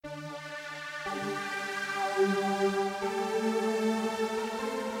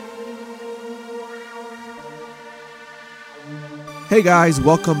Hey guys,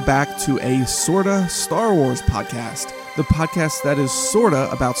 welcome back to a sorta Star Wars podcast. The podcast that is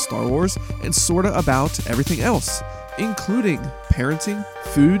sorta about Star Wars and sorta about everything else, including parenting,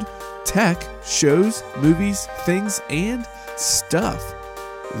 food, tech, shows, movies, things, and stuff.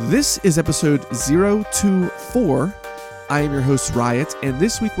 This is episode 024. I am your host, Riot, and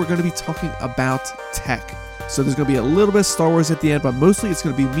this week we're going to be talking about tech. So there's going to be a little bit of Star Wars at the end, but mostly it's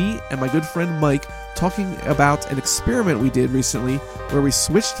going to be me and my good friend Mike talking about an experiment we did recently where we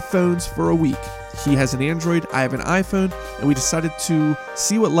switched phones for a week. He has an Android, I have an iPhone, and we decided to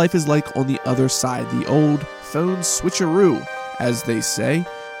see what life is like on the other side, the old phone switcheroo, as they say.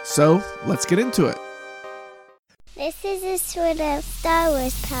 So let's get into it. This is a sort of Star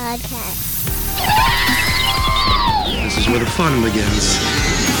Wars podcast. This is where the fun begins.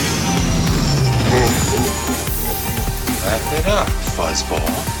 Wrap it up, fuzzball.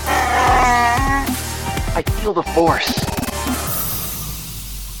 I feel the Force.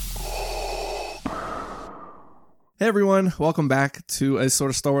 Hey everyone, welcome back to a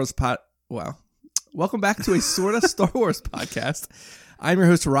sort of Star Wars welcome back to a sort of Star Wars podcast. I'm your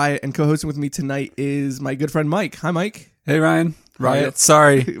host Riot, and co-hosting with me tonight is my good friend Mike. Hi, Mike. Hey Ryan. Riot.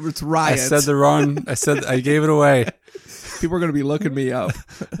 Sorry. It's Riot. I gave it away. People are going to be looking me up.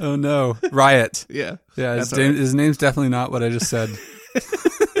 Oh no. Riot. Yeah. Yeah, his name's definitely not what I just said.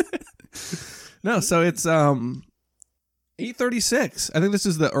 No, so it's 8:36. I think this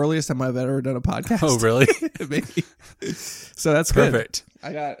is the earliest time I've ever done a podcast. Oh, really? Maybe. So that's good. Perfect.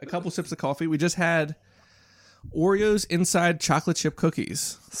 I got a couple sips of coffee. We just had Oreos inside chocolate chip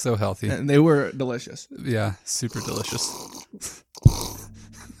cookies. So healthy. And they were delicious. Yeah, super delicious.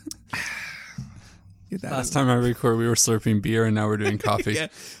 Last time I recorded, we were slurping beer, and now we're doing coffee. Yeah.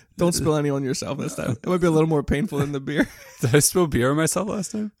 Don't spill any on yourself this time. It might be a little more painful than the beer. Did I spill beer on myself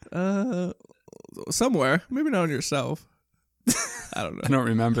last time? Somewhere. Maybe not on yourself. I don't know. I don't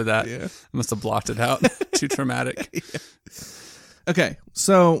remember that. Yeah. I must have blocked it out. Too traumatic. Yeah. Okay,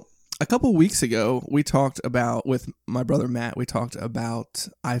 so a couple weeks ago, we talked about, with my brother Matt, we talked about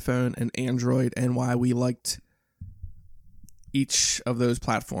iPhone and Android and why we liked each of those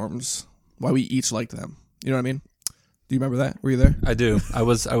platforms, why we each liked them. You know what I mean? Do you remember that? Were you there? I do. I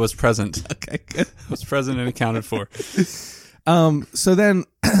was present. Okay, good. I was present and accounted for. So then,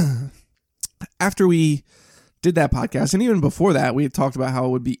 after we did that podcast, and even before that, we had talked about how it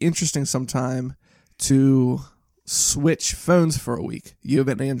would be interesting sometime to switch phones for a week. You have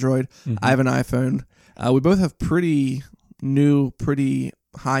an Android, I have an iPhone. We both have pretty new, pretty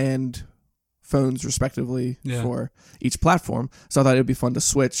high-end phones, respectively, for each platform. So I thought it would be fun to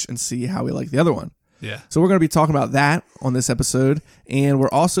switch and see how we like the other one. Yeah. So we're going to be talking about that on this episode, and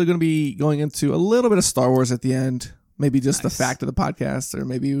we're also going to be going into a little bit of Star Wars at the end, maybe just the fact of the podcast, or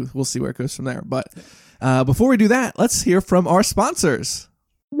maybe we'll see where it goes from there. But before we do that, let's hear from our sponsors.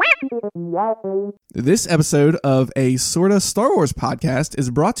 This episode of a sorta Star Wars podcast is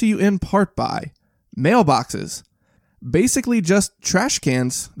brought to you in part by mailboxes. Basically just trash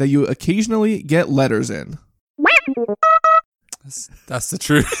cans that you occasionally get letters in. That's the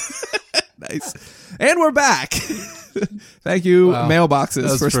truth. Nice. And we're back. Thank you,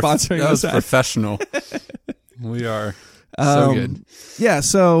 mailboxes, for sponsoring that was us. Professional. We are so good. Yeah,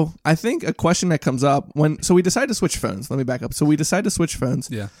 so I think a question that comes up so we decided to switch phones. Let me back up. So we decided to switch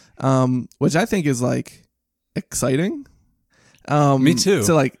phones. Yeah. Which I think is like exciting. Me too.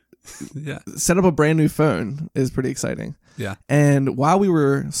 So like Yeah. set up a brand new phone is pretty exciting. Yeah. And while we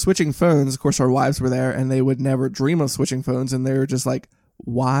were switching phones, of course our wives were there and they would never dream of switching phones, and they were just like,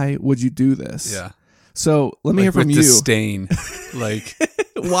 why would you do this? Yeah. So let me hear from with you. Disdain. Like,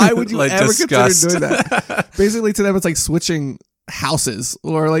 why would you like ever disgust. consider doing that? Basically, to them, it's like switching houses,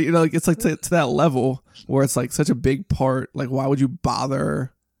 or like, you know, like it's like to that level where it's like such a big part. Like, why would you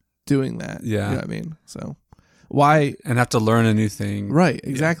bother doing that? Yeah. You know what I mean? So why? And have to learn a new thing. Right.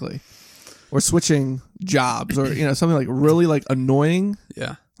 Exactly. Yeah. Or switching jobs, or, you know, something like really like annoying.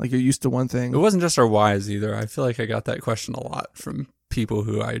 Yeah. Like you're used to one thing. It wasn't just our wives either. I feel like I got that question a lot from people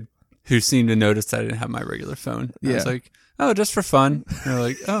who seemed to notice that I didn't have my regular phone. Yeah. I was like, oh, just for fun. And they're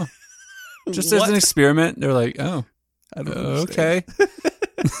like, oh, just as an experiment. They're like, oh, I don't okay.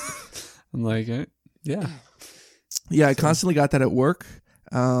 I'm like, yeah. Yeah, I constantly got that at work.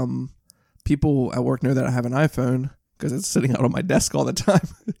 People at work know that I have an iPhone because it's sitting out on my desk all the time.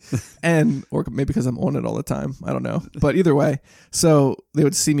 Or maybe because I'm on it all the time. I don't know. But either way, so they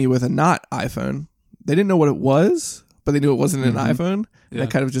would see me with a not iPhone. They didn't know what it was, but they knew it wasn't an iPhone. And that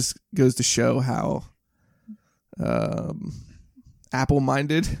kind of just goes to show how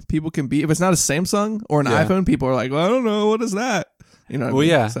Apple-minded people can be. If it's not a Samsung or an Yeah. iPhone, people are like, well, I don't know. What is that? You know what I Well, mean?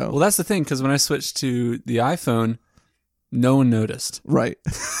 yeah. So, Well, that's the thing, because when I switched to the iPhone, no one noticed. right.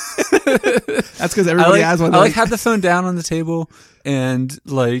 That's because everybody has one. I like had the phone down on the table, and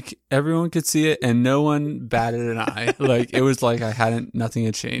like everyone could see it, and no one batted an eye. Like it was like nothing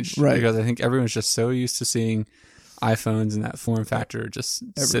had changed. Right. Because I think everyone's just so used to seeing iPhones and that form factor just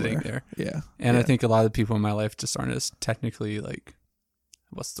sitting Everywhere. there. Yeah. And yeah. I think a lot of people in my life just aren't as technically like,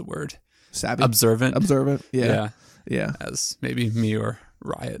 what's the word? Savvy. Observant. Yeah. Yeah. As maybe me or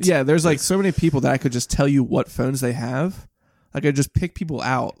Riot. Yeah, there's like so many people that I could just tell you what phones they have. Like I just pick people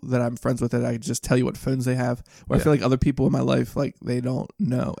out that I'm friends with that I could just tell you what phones they have. Where I feel like other people in my life, like they don't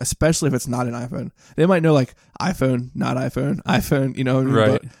know, especially if it's not an iPhone. They might know like iPhone, not iPhone, you know what I mean?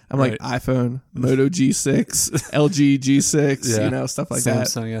 Right. But I'm like iPhone, Moto G6, LG G6, you know, stuff like that.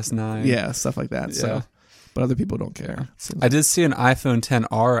 Samsung S9. Yeah, stuff like that. Yeah. So, but other people don't care. I did see an iPhone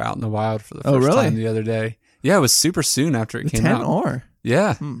 10R out in the wild for the first really? time the other day. Yeah, it was super soon after it came out. 10R.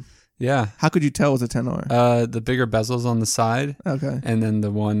 Yeah. Yeah. How could you tell it was a 10R? The bigger bezels on the side. Okay. And then the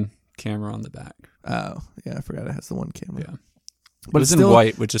one camera on the back. Oh, yeah, I forgot it has the one camera. Yeah. But it was still, in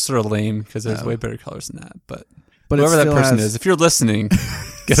white, which is sort of lame because there's way better colors than that. But it whoever that still person has- is, if you're listening,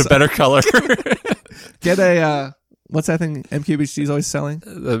 get a better color. Get a what's that thing MQBHD is always selling?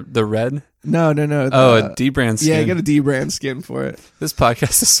 the red? No. A D brand skin. Yeah, get a D brand skin for it. This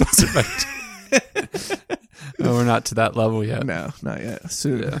podcast is sponsored by No, we're not to that level yet. No, not yet.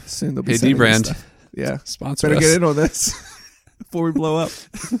 Soon, Yeah. soon they'll be Hey, sending us D-brand. stuff. Yeah, Sponsor better us. get in on this before we blow up.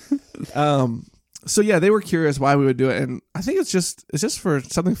 So yeah, they were curious why we would do it, and I think it's just for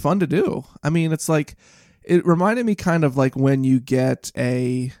something fun to do. I mean, it's like it reminded me kind of like when you get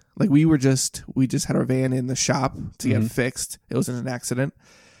we just had our van in the shop to get fixed. It was in an accident,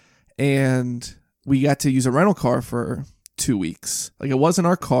 and we got to use a rental car for 2 weeks. Like it wasn't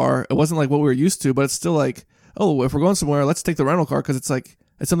our car, it wasn't like what we were used to, but it's still like, oh, if we're going somewhere, let's take the rental car because it's like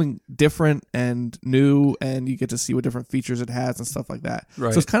it's something different and new, and you get to see what different features it has and stuff like that.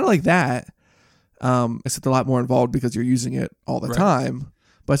 Right. So it's kind of like that, except a lot more involved because you're using it all the time.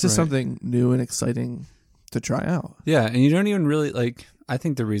 But it's just something new and exciting to try out. Yeah, and you don't even really like. I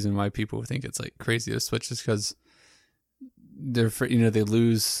think the reason why people think it's like crazy to switch is because they're afraid, they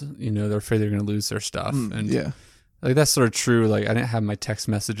lose. They're afraid they're going to lose their stuff, and Yeah, like that's sort of true. Like I didn't have my text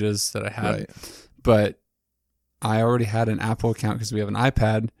messages that I had, right. but I already had an Apple account because we have an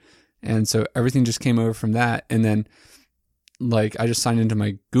iPad, and so everything just came over from that. And then, like, I just signed into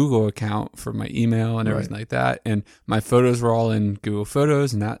my Google account for my email and everything like that, and my photos were all in Google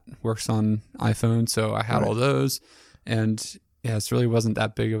Photos, and that works on iPhone, so I had all those, and yeah, it really wasn't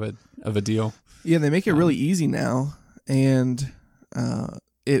that big of a deal. Yeah, they make it really easy now, and I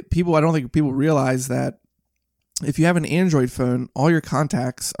don't think people realize that if you have an Android phone, all your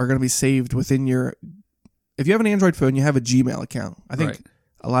contacts are going to be saved within your. If you have an Android phone, you have a Gmail account. I think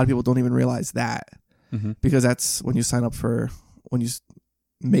a lot of people don't even realize that because that's when you sign up when you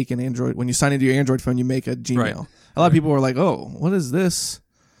make an Android. When you sign into your Android phone, you make a Gmail. Right. A lot of people are like, "Oh, what is this?"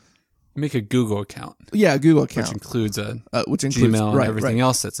 Make a Google account, Yeah, a Google account, which includes Gmail and everything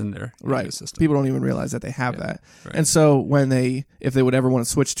else that's in there. Right. Ecosystem. People don't even realize that they have that. Right. And so if they would ever want to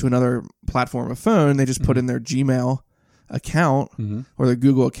switch to another platform of phone, they just put in their Gmail account or their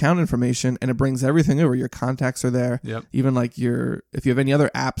Google account information, and it brings everything over. Your contacts are there. Yep. Even like if you have any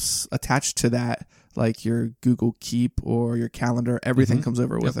other apps attached to that, like your Google Keep or your calendar, everything comes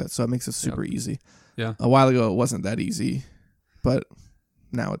over with it. So it makes it super easy. Yeah. A while ago, it wasn't that easy, but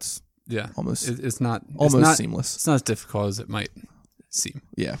now it's almost it's not seamless. It's not as difficult as it might seem.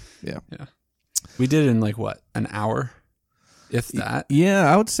 Yeah. We did it in like what, an hour, if that.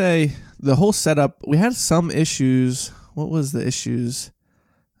 Yeah, I would say the whole setup. We had some issues. What was the issues?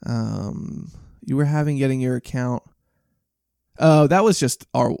 You were having getting your account. Oh, that was just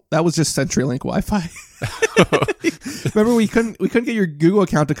CenturyLink Wi-Fi. Remember, we couldn't get your Google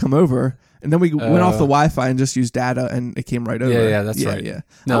account to come over, and then we went off the Wi-Fi and just used data, and it came right over. Yeah, that's right. Yeah,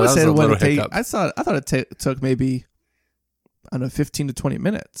 no, I would that say was a it little wouldn't take. hiccup. I thought it took maybe, I don't know, 15 to 20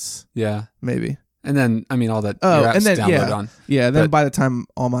 minutes. Yeah, maybe. And then all that Oh, your apps and then download on. Yeah, then But- by the time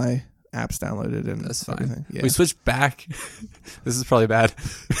all my apps downloaded and That's fine. everything. Yeah. We switched back. This is probably bad.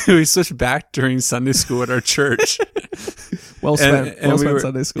 We switched back during Sunday school at our church. well spent. and Well we spent were,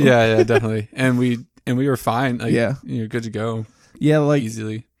 Sunday school. Yeah, definitely. And we were fine. Like, Yeah. Good to go Yeah, like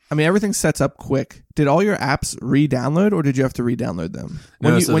easily. I mean, everything sets up quick. Did all your apps re-download, or did you have to re-download them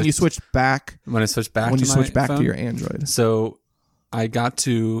No, when you switched back? When I switched back, When to you my switched back phone, to your Android. So I got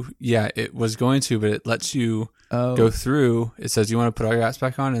to it was going to, but it lets you go through. It says you want to put all your apps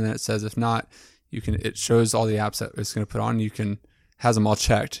back on, and then it says if not, you can. It shows all the apps that it's going to put on. You can has them all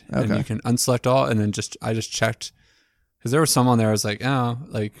checked, and Okay. you can unselect all, and then I just checked because there was some on there. I was like, oh,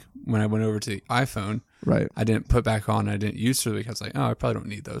 like when I went over to the iPhone, Right. I didn't put back on. I didn't use for the week. I was like, oh, I probably don't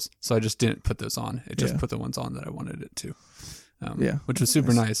need those, so I just didn't put those on. It just Yeah. put the ones on that I wanted it to. Yeah. Which was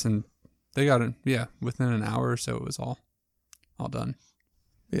super nice, and they got it. Yeah, within an hour or so, it was all done.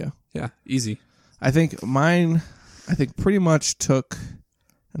 Yeah. Yeah, easy. I think mine, pretty much took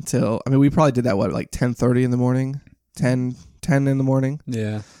until, we probably did that, like 10:30 in the morning, 10 in the morning.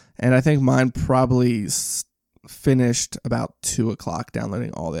 Yeah. And I think mine probably finished about 2:00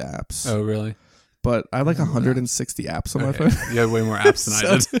 downloading all the apps. Oh, really? But I have like 160 apps on my Okay. phone. You had way more apps than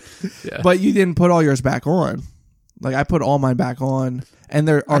I did. Yeah. But you didn't put all yours back on. Like I put all mine back on, and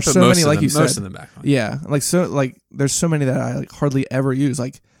there I are put so most many, of like them- you said. most of them back on. Yeah, there's so many that I like hardly ever use.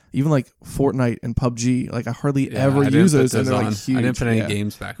 Like even like Fortnite and PUBG, like I hardly Yeah, ever I didn't use put those, and they're on. like huge. I didn't put any yeah.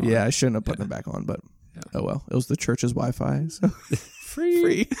 games back on. Yeah, I shouldn't have put Yeah. them back on, but Yeah. oh well. It was the church's Wi-Fi, so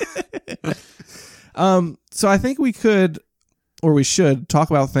Free. So I think we could, or we should, talk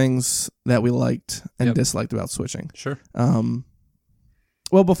about things that we liked and Yep. disliked about switching. Sure.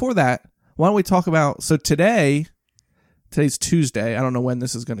 Well, before that, why don't we talk about, so today's Tuesday. I don't know when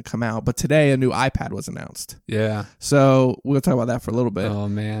this is going to come out, but today a new iPad was announced. Yeah. So we'll talk about that for a little bit. Oh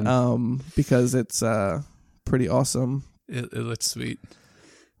man. Because it's pretty awesome. It looks sweet.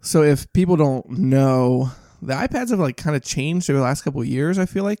 So if people don't know, the iPads have like kind of changed over the last couple of years, I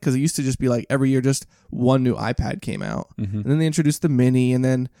feel like, because it used to just be like every year just one new iPad came out. Mm-hmm. And then they introduced the mini, and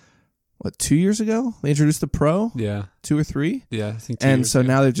then 2 years ago they introduced the Pro? Yeah. 2 or 3? Yeah. I think. 2 And years so ago.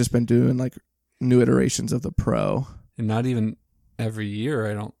 now they've just been doing like new iterations of the Pro. And not even every year.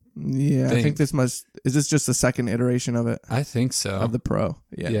 I don't. Yeah, I think is this just the second iteration of it? I think so. Of the Pro.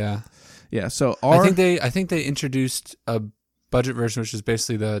 Yeah. Yeah. Yeah. So I think they introduced a budget version, which is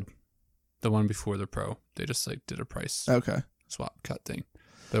basically the one before the Pro. They just like did a price okay. swap cut thing.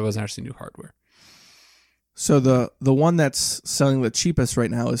 There wasn't actually new hardware. So the one that's selling the cheapest right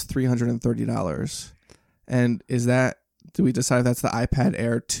now is $330. And do we decide if that's the iPad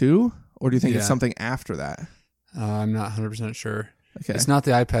Air 2, or do you think it's Yeah. something after that? I'm not 100% sure. Okay. It's not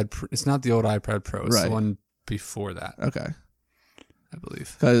the iPad. It's not the old iPad Pro. It's Right. the one before that, Okay. I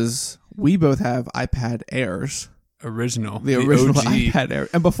believe. Because we both have iPad Airs, Original. the original OG. iPad Air,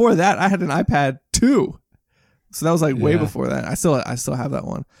 and before that I had an iPad 2. So that was like way Yeah. before that. I still have that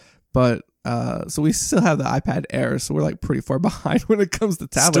one, but so we still have the iPad Air. So we're like pretty far behind when it comes to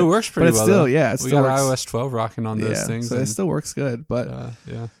tablet. Still works pretty but it's well. still though. yeah, it we still got works. iOS 12 rocking on those things. So it still works good. But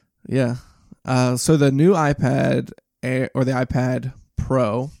yeah. yeah. So the new iPad Air or the iPad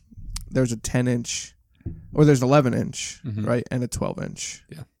Pro, there's a 10-inch, or there's an 11-inch, Mhm. right, and a 12-inch.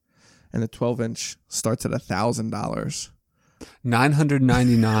 Yeah. And the 12-inch starts at $1,000.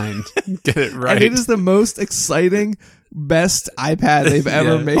 $999. Get it right. And it is the most exciting, best iPad they've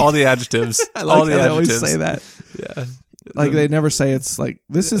ever Yeah, made. All the adjectives. I like all how the they always adjectives. say that. Yeah. Like they never say it's like,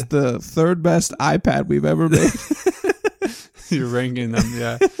 this is the third best iPad we've ever made. You're ranking them.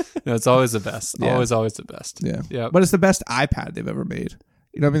 Yeah. No, it's always the best. Yeah. Always the best. Yeah. Yeah. But it's the best iPad they've ever made.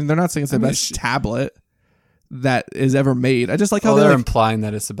 You know what I mean? They're not saying it's the best tablet that is ever made. I just like how they're they're implying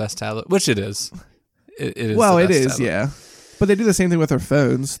that it's the best tablet, which it is. It is. well, the it best is, tablet. yeah. But they do the same thing with their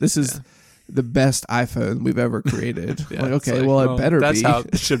phones. This is the best iPhone we've ever created. Yeah, like, it's okay, well, it better that's be. That's how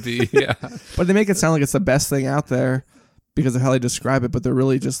it should be. Yeah. But they make it sound like it's the best thing out there because of how they describe it, but they're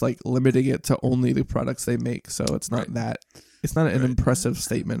really just like limiting it to only the products they make. So it's not it's not an impressive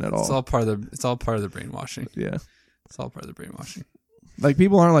statement at all. It's all part of the brainwashing. Yeah. It's all part of the brainwashing. Like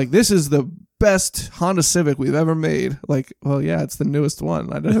people aren't like, this is the best Honda Civic we've ever made. Like, well, yeah, it's the newest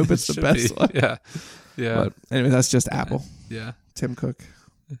one. I hope it's the Should best be. one. Yeah. Yeah. But anyway, that's just Apple. Yeah. Tim Cook.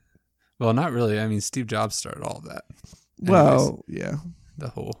 Well, not really. I mean, Steve Jobs started all of that. Well, yeah. The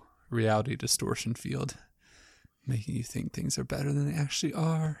whole reality distortion field, making you think things are better than they actually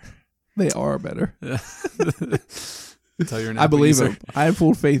are. They are better. Tell you're an I Apple believe user. him. I have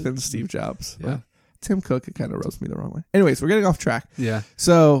full faith in Steve Jobs. Yeah. Tim Cook, it kind of rubs me the wrong way. Anyways, we're getting off track. Yeah.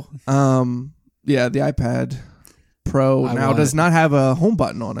 So, yeah, the iPad Pro I now want does it. not have a home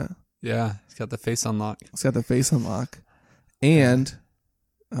button on it. Yeah. It's got the face unlock. It's got the face unlock. And,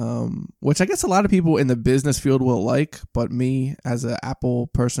 which I guess a lot of people in the business field will like, but me as an Apple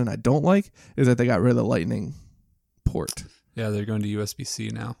person, I don't like, is that they got rid of the Lightning port. Yeah. They're going to USB-C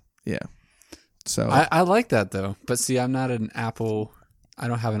now. Yeah. So, I like that though. But see, I'm not an Apple. I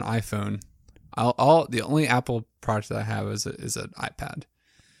don't have an iPhone. The only Apple product that I have is an iPad.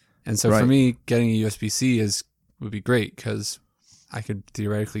 And so for me, getting a USB-C would be great because I could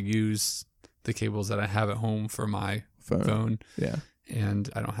theoretically use the cables that I have at home for my phone. Yeah. And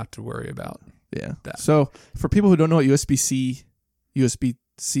I don't have to worry about Yeah. that. So for people who don't know what USB-C USB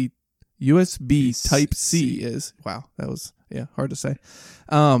Type C is. Wow, that was hard to say.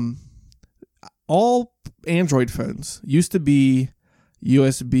 All Android phones used to be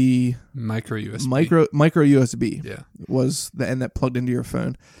USB micro USB. Micro USB. Yeah. Was the end that plugged into your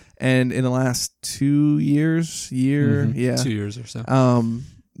phone. And in the last 2 years, 2 years or so,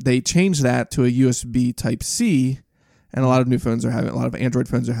 they changed that to a USB Type C, and a lot of new phones are having, a lot of Android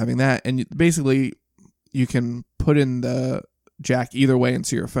phones are having that, and basically you can put in the jack either way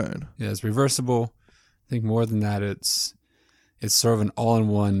into your phone. Yeah, it's reversible. I think more than that, it's sort of an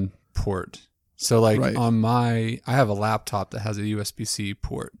all-in-one port. So like I have a laptop that has a USB-C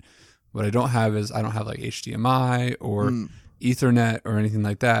port. What I don't have is I don't have like HDMI or Ethernet or anything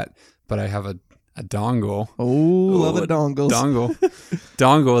like that, but I have a dongle. Love the dongles.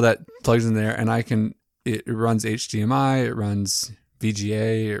 Dongle that plugs in there, and it runs HDMI, it runs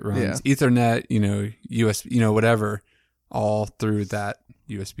VGA, it runs Ethernet, USB, whatever, all through that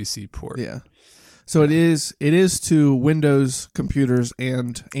USB-C port. Yeah. So it is to Windows computers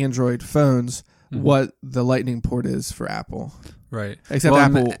and Android phones what the Lightning port is for Apple. Right. Except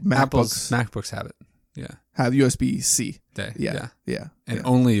Apple's MacBooks have it. Yeah. Have USB-C. Yeah. And yeah.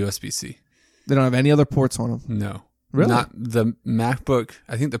 only USB-C. They don't have any other ports on them? No. Really? Not the MacBook.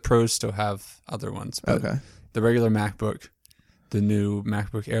 I think the Pros still have other ones. But the regular MacBook, the new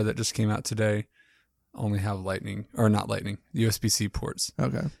MacBook Air that just came out today, only have USB-C ports.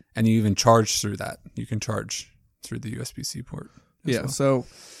 Okay. And you even charge through that. You can charge through the USB-C port. Yeah, so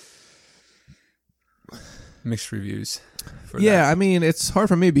mixed reviews for that. Yeah, I mean, it's hard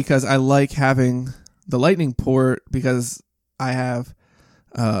for me because I like having the Lightning port because I have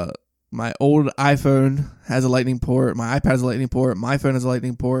my old iPhone has a Lightning port, my iPad has a Lightning port, my phone has a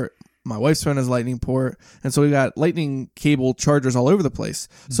Lightning port, my wife's phone has a Lightning port, and so we got Lightning cable chargers all over the place.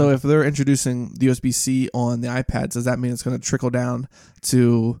 Mm-hmm. So if they're introducing the USB-C on the iPads, does that mean it's going to trickle down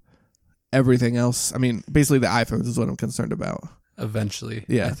to everything else? I mean, basically the iPhones is what I'm concerned about. Eventually,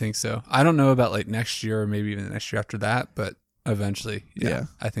 yeah, I think so. I don't know about like next year or maybe even the next year after that, but eventually, yeah.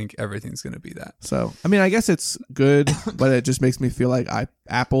 I think everything's going to be that. So, I mean, I guess it's good, but it just makes me feel like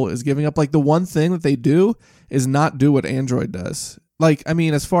Apple is giving up. Like the one thing that they do is not do what Android does. Like, I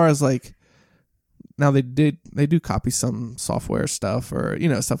mean, as far as like, now they do copy some software stuff or,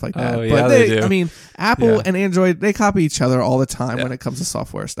 stuff like that. Oh, yeah, but they do. I mean, Apple and Android, they copy each other all the time when it comes to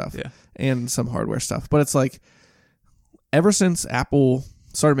software stuff and some hardware stuff. But it's like, ever since Apple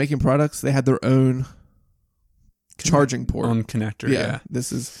started making products, they had their own charging port, own connector. Yeah.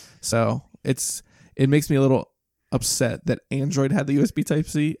 This is so it makes me a little upset that Android had the USB Type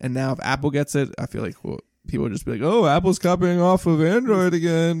C, and now if Apple gets it, I feel like people would just be like, "Oh, Apple's copying off of Android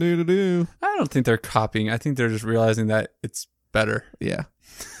again." I don't think they're copying. I think they're just realizing that it's better. Yeah,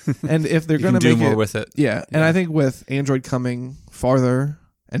 and if they're going to do make more with it, and I think with Android coming farther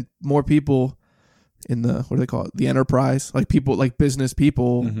and more people in the, what do they call it, the enterprise, like people, like business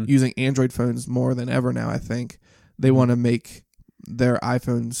people using Android phones more than ever now, I think they want to make their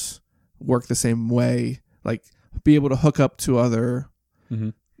iPhones work the same way, like be able to hook up to other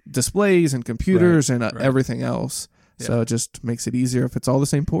displays and computers and everything else. Yeah. So it just makes it easier if it's all the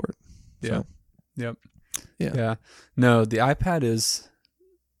same port. Yeah. So, Yep. Yeah. No, the iPad is,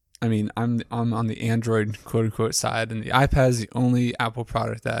 I mean, I'm on the Android quote unquote side, and the iPad is the only Apple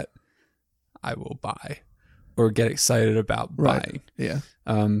product that I will buy or get excited about buying. Yeah.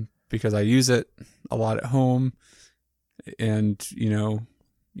 Because I use it a lot at home, and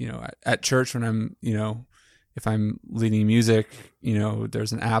at church when I'm, if I'm leading music,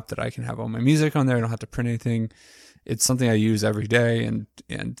 there's an app that I can have all my music on there. I don't have to print anything. It's something I use every day,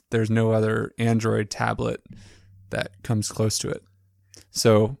 and there's no other Android tablet that comes close to it.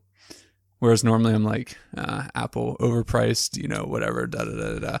 So, whereas normally I'm like, Apple overpriced, whatever,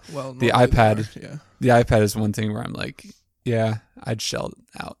 Well, the iPad is one thing where I'm like, yeah, I'd shell it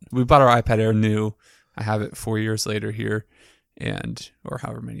out. We bought our iPad Air new. I have it 4 years later here, or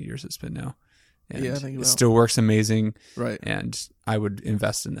however many years it's been now. And I think it still works amazing. Right. And I would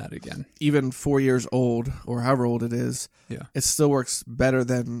invest in that again. Even 4 years old or however old it is, it still works better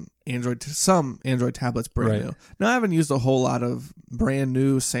than some Android tablets brand new. Now, I haven't used a whole lot of brand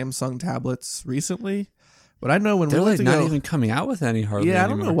new Samsung tablets recently, but I know when they're we went to not even coming out with any hardly I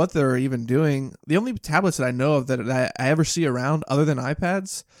anymore. don't know what they're even doing. The only tablets that I know of that I ever see around other than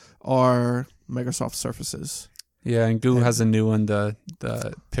iPads are Microsoft Surfaces. Yeah, and Google has a new one, the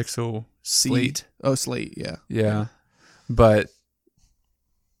Pixel Slate. Oh, Slate, yeah. Yeah. But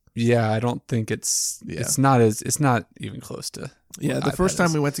I don't think it's not even close to. Yeah, the first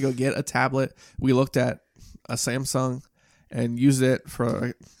time we went to go get a tablet, we looked at a Samsung and used it for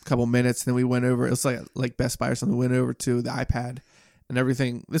a couple minutes, and then we went over, it was like Best Buy or something, we went over to the iPad, and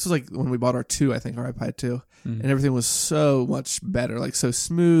everything. This was like when we bought our iPad 2, and everything was so much better, like so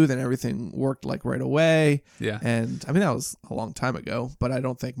smooth, and everything worked like right away. Yeah. And I mean, that was a long time ago, but I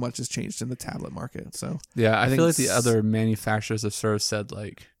don't think much has changed in the tablet market. So yeah, I think feel like the other manufacturers have sort of said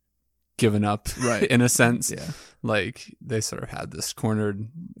like given up, right, in a sense. Yeah. Like they sort of had this cornered.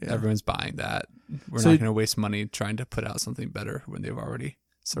 Yeah. Everyone's buying that. We're not going to waste money trying to put out something better when they've already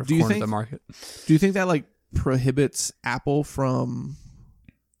sort of cornered the market. Do you think that like prohibits Apple from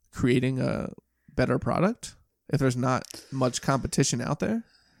creating a better product if there's not much competition out there?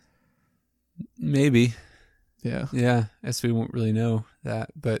 Maybe. Yeah. Yeah. I guess we won't really know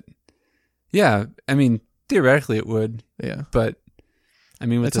that. But yeah, I mean, theoretically it would. Yeah. But I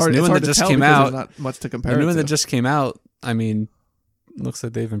mean, with this new one that just came out, not much to compare. The new one that just came out, I mean, looks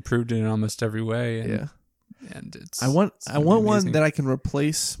like they've improved it in almost every way. And, yeah. And I want one that I can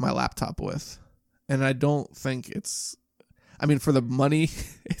replace my laptop with. And I don't think it's, I mean, for the money,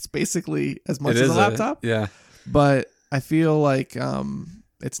 it's basically as much as a laptop. Yeah. But I feel like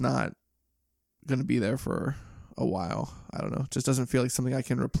it's not going to be there for a while. I don't know. It just doesn't feel like something I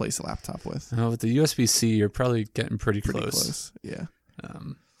can replace a laptop with. With the USB-C, you're probably getting pretty close. Yeah.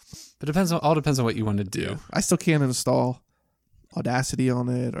 But all depends on what you want to do. Yeah. I still can't install Audacity on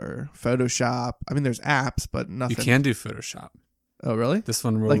it or Photoshop. I mean, there's apps, but nothing. You can do Photoshop. Oh, really? This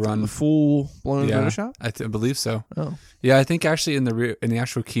one will run full-blown Photoshop? I believe so. Oh. Yeah, I think actually in the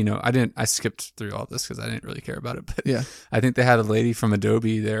actual keynote, I skipped through all this because I didn't really care about it. But yeah, I think they had a lady from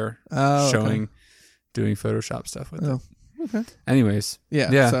Adobe there doing Photoshop stuff with it. Okay. Anyways.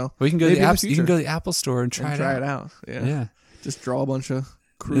 Yeah. So we can go to the apps. You can go to the Apple Store and try it out. Yeah. Yeah. Just draw a bunch of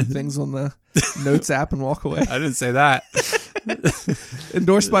crude things on the Notes app and walk away. I didn't say that.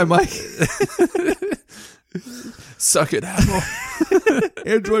 Endorsed by Mike. Suck it, Apple.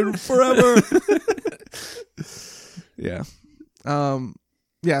 Android forever. Yeah.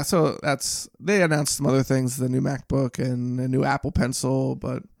 Yeah, so they announced some other things, the new MacBook and a new Apple Pencil,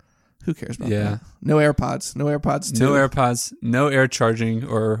 but who cares about that? No AirPods. No AirPods 2. No AirPods. No air charging,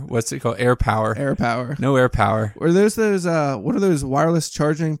 or what's it called? Air power. Air power. No air power. Or there's those, what are those wireless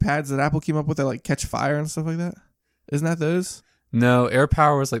charging pads that Apple came up with that like catch fire and stuff like that? Isn't that those? No, air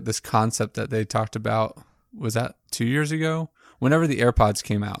power was like this concept that they talked about. Was that 2 years ago? Whenever the AirPods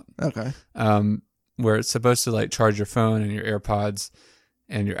came out. Okay. Where it's supposed to like charge your phone and your AirPods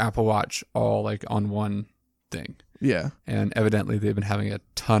and your Apple Watch all like on one thing. Yeah. And evidently they've been having a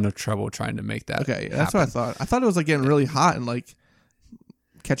ton of trouble trying to make that Okay, happen. That's what I thought. I thought it was like getting really hot and like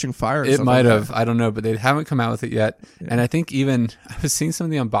catching fire or It something might like have. that. I don't know, but they haven't come out with it yet. Yeah. And I think even I was seeing some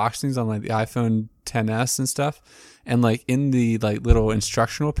of the unboxings on like the iPhone XS and stuff. And like in the like little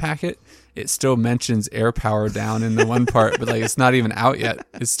instructional packet, it still mentions air power down in the one part, but like it's not even out yet.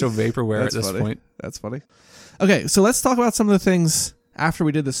 It's still vaporware at this point. That's funny. Okay, so let's talk about some of the things after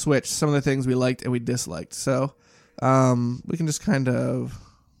we did the Switch, some of the things we liked and we disliked. So we can just kind of,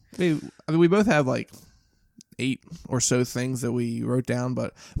 we both have like 8 or so things that we wrote down,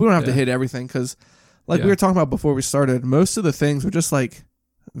 but we don't have to hit everything because like we were talking about before we started, most of the things were just like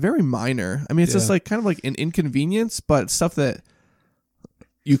very minor. I mean, it's just like kind of like an inconvenience, but stuff that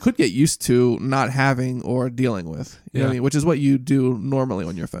you could get used to not having or dealing with, you know what I mean? Which is what you do normally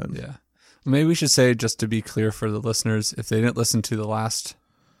on your phone. Yeah. Maybe we should say, just to be clear for the listeners, if they didn't listen to the last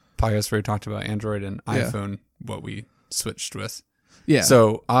podcast where we talked about Android and iPhone, what we switched with. Yeah.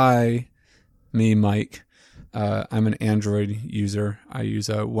 So Mike, I'm an Android user. I use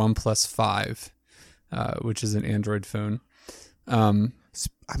a OnePlus 5, which is an Android phone.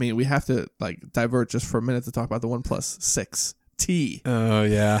 I mean, we have to like divert just for a minute to talk about the OnePlus 6T. Oh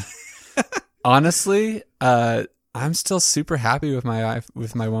yeah. Honestly, I'm still super happy with my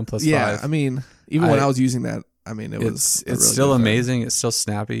OnePlus 5. Yeah, I mean, even when I was using that, I mean, it's really still amazing. It's still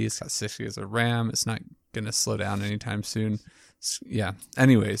snappy. It's got 6 gigs of RAM. It's not gonna slow down anytime soon. Yeah.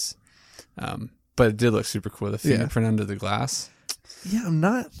 Anyways, but it did look super cool. The fingerprint under the glass. Yeah, I'm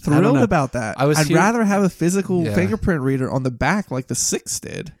not thrilled about that. I'd rather have a physical fingerprint reader on the back like the 6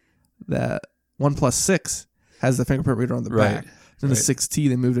 did. That OnePlus 6 has the fingerprint reader on the back. Then the 6T,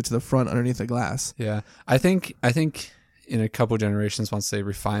 they moved it to the front underneath the glass. Yeah. I think in a couple generations, once they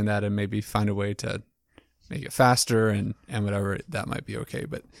refine that and maybe find a way to make it faster and whatever, that might be okay.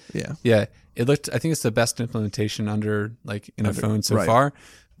 But yeah, it looked, I think it's the best implementation under a phone so far,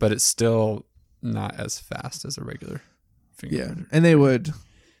 but it's still not as fast as a regular fingerprint. Yeah. And they would,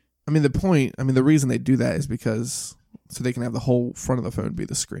 the reason they do that is because so they can have the whole front of the phone be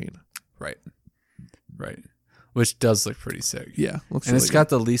the screen. Right. Which does look pretty sick. Yeah. Looks and really it's got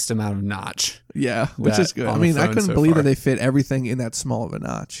the least amount of notch. Yeah, which is good. I mean, I couldn't believe that they fit everything in that small of a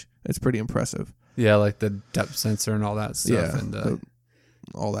notch. It's pretty impressive. Yeah, like the depth sensor and all that stuff. Yeah, And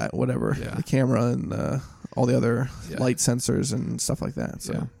all that, whatever, Yeah. the camera and all the other Yeah. light sensors and stuff like that.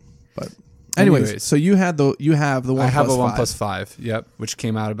 So, Yeah. but anyways, so you have the OnePlus I have a 5. OnePlus 5. Yep, which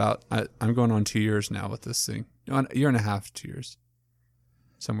came out about. I'm going on 2 years now with this thing. A year and a half, 2 years,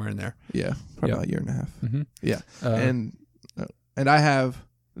 somewhere in there. Yeah, probably Yep. about a year and a half. Mm-hmm. Yeah, and I have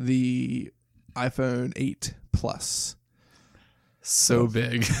the iPhone 8 Plus. So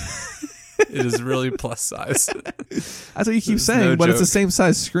big. It is really plus size. That's what you keep It's saying, no but it's the joke. same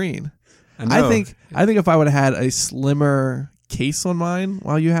size screen. I know. I think if I would have had a slimmer case on mine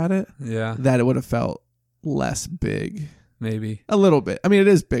while you had it, Yeah, that it would have felt less big. maybe. A little bit. I mean, it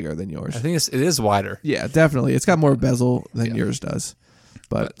is bigger than yours. I think it is wider. Yeah, definitely. It's got more bezel than Yeah. yours does.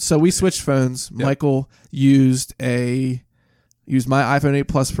 But so we switched phones. Yep. Michael used my iPhone 8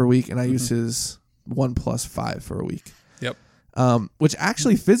 Plus for a week, and I used Mm-hmm. his OnePlus 5 for a week. Yep. Which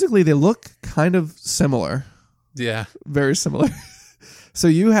actually physically they look kind of similar, Yeah. very similar. So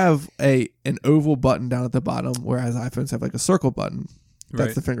you have an oval button down at the bottom, whereas iPhones have like a circle button. That's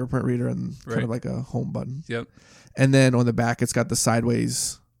Right. the fingerprint reader and kind Right. of like a home button. Yep. And then on the back, it's got the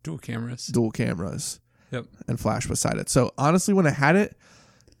sideways Dual cameras. dual cameras. Yep. And flash beside it. So honestly, when I had it,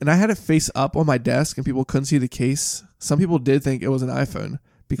 and I had it face up on my desk and people couldn't see the case, some people did think it was an iPhone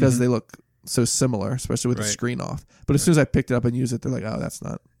because they look so similar, especially with the Right. screen off. But as soon as I picked it up and used it, they're like, oh, that's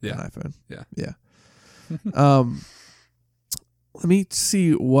not Yeah. an iPhone. Yeah. Yeah. Let me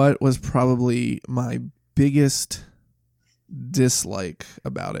see what was probably my biggest dislike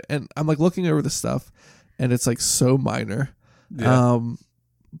about it. And I'm like looking over the stuff and it's like so minor. Yeah.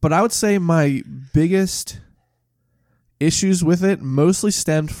 But I would say my biggest issues with it mostly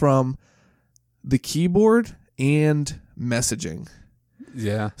stemmed from the keyboard and messaging.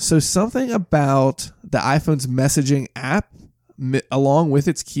 Yeah. So something about the iPhone's messaging app along with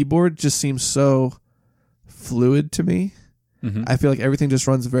its keyboard just seems so fluid to me. Mm-hmm. I feel like everything just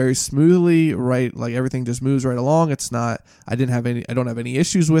runs very smoothly, right? Like everything just moves right along. It's not, I don't have any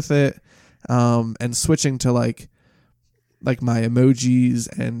issues with it. And switching to like my emojis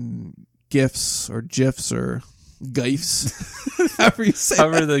and GIFs or GIFs or GIFs, however you say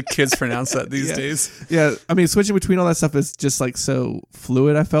However the kids pronounce that these Yeah. days. Yeah, I mean, switching between all that stuff is just like so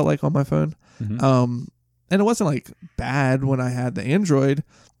fluid. I felt like on my phone, Mm-hmm. and it wasn't like bad when I had the Android,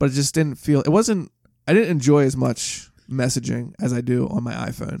 but it just didn't feel. It wasn't. I didn't enjoy as much messaging as I do on my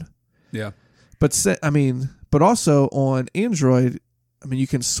iPhone. Yeah. But but also on Android, I mean, you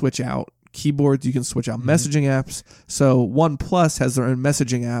can switch out keyboards, you can switch out messaging apps. So OnePlus has their own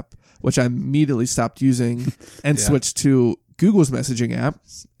messaging app, which I immediately stopped using and Yeah. switched to Google's messaging app.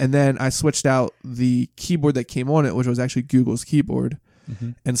 And then I switched out the keyboard that came on it, which was actually Google's keyboard,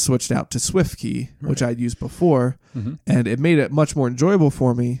 and switched out to SwiftKey, which I'd used before. And it made it much more enjoyable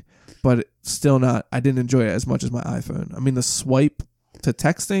for me, but still not, I didn't enjoy it as much as my iPhone. I mean, the swipe to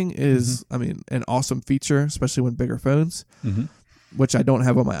texting is, I mean, an awesome feature, especially when bigger phones, which I don't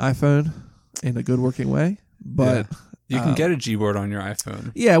have on my iPhone in a good working way. But You can get a Gboard on your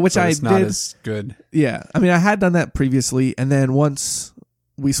iPhone. yeah, which but I it's did. not as good. Yeah, I mean, I had done that previously, and then once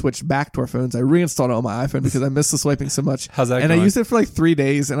we switched back to our phones, I reinstalled it on my iPhone because I missed the swiping so much. How's that And going? I used it for like 3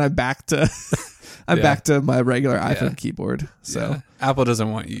 days, and I'm back to Yeah. back to my regular iPhone keyboard. So Yeah. Apple doesn't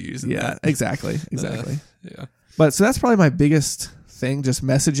want you using yeah, that. exactly. Yeah. But so that's probably my biggest thing. Just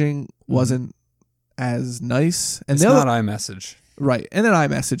messaging wasn't as nice, and It's the other, not iMessage. right, and then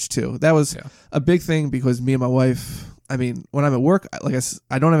iMessage too. That was Yeah. a big thing because me and my wife. I mean, when I'm at work, like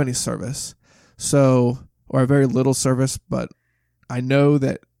I don't have any service, or very little service. But I know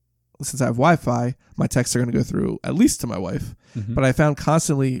that since I have Wi-Fi, my texts are going to go through at least to my wife. But I found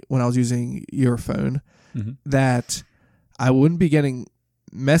constantly when I was using your phone that I wouldn't be getting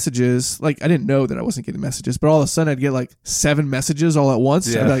messages. Like I didn't know that I wasn't getting messages, but all of a sudden I'd get like 7 messages all at once.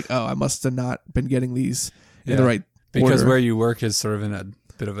 Yeah. I'd be like, oh, I must have not been getting these in the Yeah. right Because order. where you work is sort of in a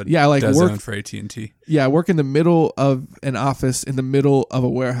bit of a Yeah, like dead work- zone for AT&T. Yeah, I work in the middle of an office in the middle of a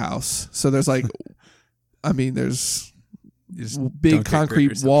warehouse. So there's like, I mean, there's You just don't big get great concrete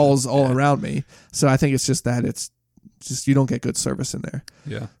reception. walls all Yeah. around me. So I think it's just that it's just you don't get good service in there.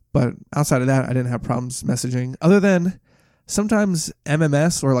 Yeah. But outside of that, I didn't have problems messaging. Other than sometimes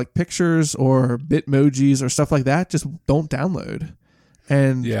MMS or like pictures or Bitmojis or stuff like that just don't download.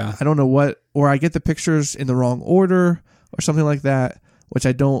 And Yeah. I don't know what, or I get the pictures in the wrong order or something like that, which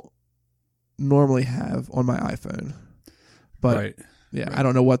I don't normally have on my iPhone. But Right. yeah, Right. I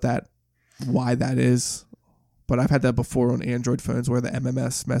don't know why that is. But I've had that before on Android phones where the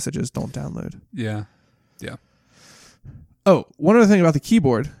MMS messages don't download. Yeah. Yeah. Oh, one other thing about the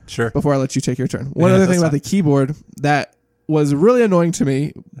keyboard Sure. before I let you take your turn. One Yeah, other thing that's about the keyboard that was really annoying to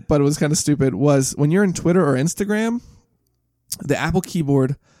me, but it was kind of stupid, was when you're in Twitter or Instagram the Apple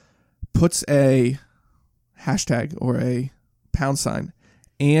keyboard puts a hashtag or a pound sign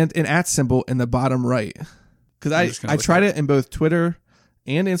and an @ symbol in the bottom right. Because I tried it in both Twitter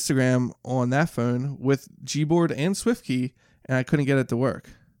and Instagram on that phone with Gboard and SwiftKey, and I couldn't get it to work.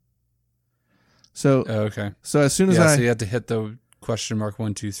 So okay. So as soon as so you had to hit the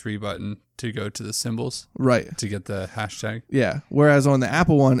 !123 button to go to the symbols, right, to get the hashtag. Yeah. Whereas on the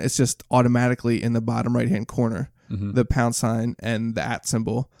Apple one, it's just automatically in the bottom right hand corner, the pound sign and the @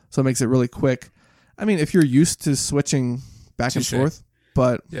 symbol. So it makes it really quick. I mean, if you're used to switching back and forth,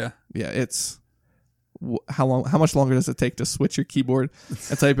 but yeah, it's how much longer does it take to switch your keyboard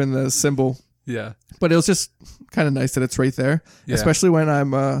and type in the symbol? Yeah. But it was just kind of nice that it's right there, especially when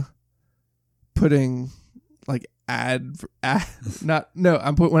I'm putting like when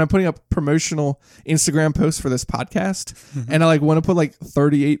I'm putting up promotional Instagram posts for this podcast, and I want to put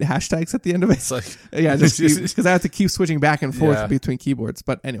 38 hashtags at the end of it. It's like, just because I have to keep switching back and forth between keyboards.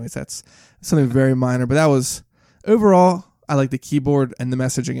 But anyways, that's something very minor. But that was overall, I like the keyboard and the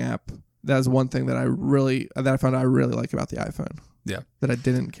messaging app. That was one thing that I found I really like about the iPhone. Yeah, that I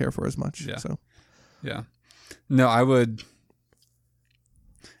didn't care for as much. Yeah. So, yeah, no, I would.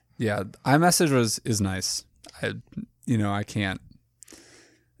 Yeah, iMessage is nice. I can't.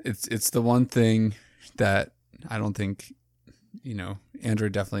 It's the one thing that I don't think,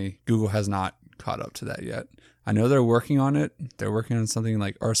 Android Google has not caught up to that yet. I know they're working on it. They're working on something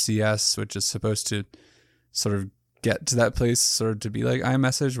like RCS, which is supposed to sort of get to that place, sort of to be like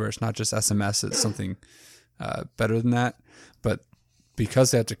iMessage, where it's not just SMS, it's something better than that. But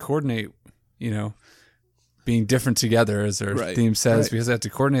because they have to coordinate, being different together, as their theme says, because they have to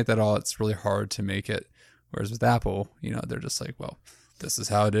coordinate that all, it's really hard to make it. Whereas with Apple, they're just like, well, this is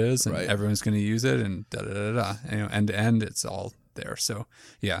how it is, and everyone's going to use it, and da-da-da-da. End to end, it's all there. So,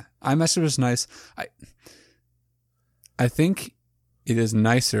 yeah, iMessage is nice. I think it is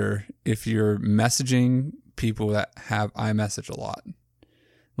nicer if you're messaging people that have iMessage a lot.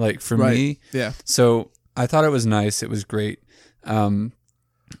 Like, for me, so I thought it was nice. It was great.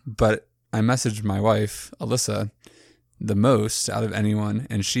 But I messaged my wife, Alyssa, the most out of anyone,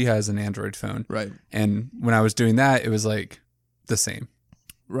 and she has an Android phone. Right. And when I was doing that, it was the same.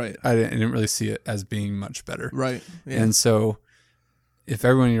 Right. I didn't really see it as being much better. Right. Yeah. And so if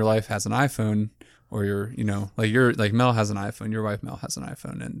everyone in your life has an iPhone, or like Mel has an iPhone, your wife Mel has an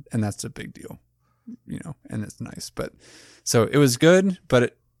iPhone, and that's a big deal, and it's nice. But so it was good,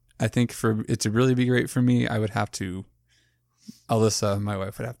 but I think for it to really be great for me, I would have to, Alyssa, my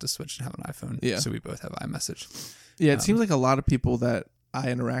wife, would have to switch and have an iPhone. Yeah. So we both have iMessage. Yeah, it seems like a lot of people that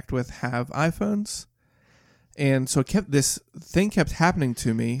I interact with have iPhones. And so this thing kept happening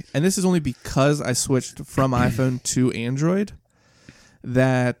to me. And this is only because I switched from iPhone to Android,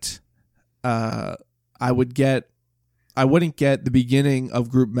 that I wouldn't get the beginning of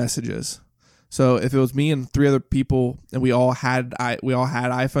group messages. So if it was me and 3 other people and we all had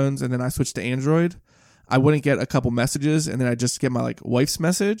iPhones, and then I switched to Android, I wouldn't get a couple messages, and then I'd just get my wife's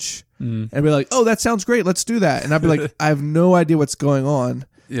message and be like, oh, that sounds great, let's do that. And I'd be like, I have no idea what's going on.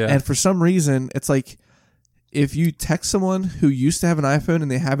 Yeah. And for some reason, it's like if you text someone who used to have an iPhone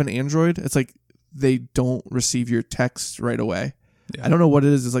and they have an Android, it's like they don't receive your text right away. Yeah. I don't know what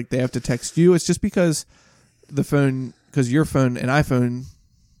it is. It's like they have to text you. It's just because your phone, an iPhone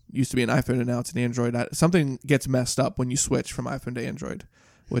used to be an iPhone and now it's an Android. Something gets messed up when you switch from iPhone to Android,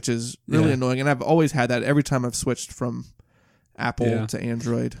 which is really annoying. And I've always had that every time I've switched from Apple to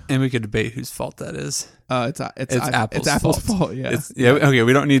Android. And we could debate whose fault that is. It's Apple's fault. Yeah. Okay.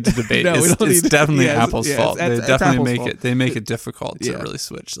 We don't need to debate. It's definitely Apple's fault. They make it difficult to really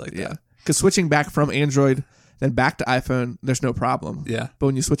switch like that. Because switching back from Android then back to iPhone, there's no problem. Yeah. But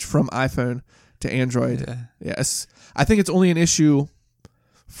when you switch from iPhone to Android, I think it's only an issue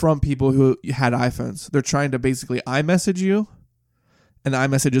from people who had iPhones. They're trying to basically iMessage you, and the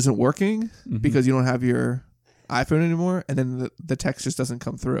iMessage isn't working because you don't have your iPhone anymore, and then the text just doesn't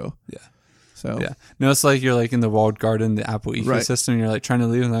come through. Yeah. So no, it's like you're in the walled garden, the Apple ecosystem. And you're trying to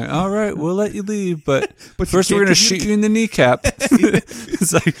leave, and all right, we'll let you leave, but first we're gonna shoot you in the kneecap.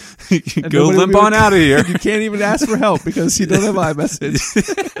 It's like you go limp on out of here. You can't even ask for help because you don't have iMessage.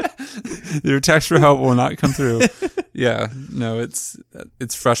 Your text for help will not come through. Yeah, no, it's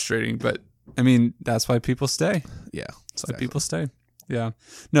frustrating, but I mean that's why people stay. Yeah, that's why people stay. Yeah,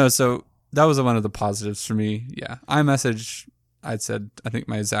 no, so that was one of the positives for me. Yeah, iMessage. I think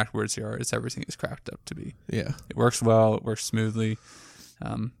my exact words here are, it's everything it's cracked up to be. Yeah. It works well. It works smoothly.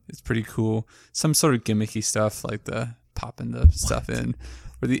 It's pretty cool. Some sort of gimmicky stuff like the popping the stuff in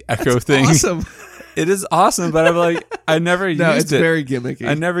or the echo thing. Awesome. It is awesome, but I never used it. No, it's very gimmicky.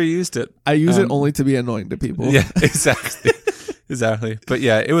 I never used it. I use it only to be annoying to people. Yeah, exactly. Exactly. But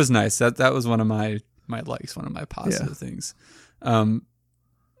yeah, it was nice. That was one of my likes, one of my positive things.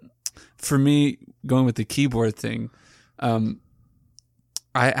 For me, going with the keyboard thing,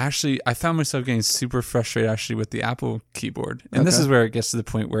 I found myself getting super frustrated actually with the Apple keyboard. And this is where it gets to the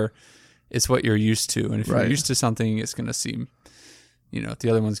point where it's what you're used to. And if you're used to something, it's going to seem, the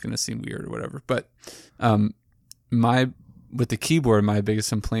other one's going to seem weird or whatever. But with the keyboard, my biggest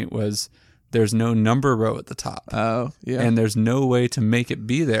complaint was there's no number row at the top. Oh, yeah. And there's no way to make it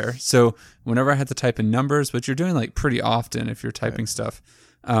be there. So whenever I had to type in numbers, which you're doing like pretty often if you're typing stuff,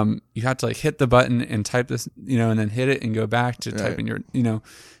 you have to like hit the button and type this, and then hit it and go back to type in your,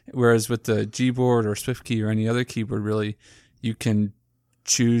 whereas with the Gboard or SwiftKey or any other keyboard, really, you can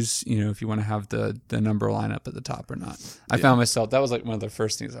choose, if you want to have the number line up at the top or not. I found myself, that was like one of the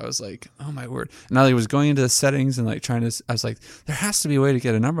first things I was like, oh my word. And I was going into the settings and like I was like, there has to be a way to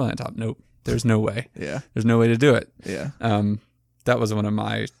get a number line on top. Nope. There's no way. Yeah. There's no way to do it. Yeah. That was one of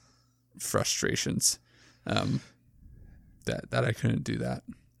my frustrations. That I couldn't do that.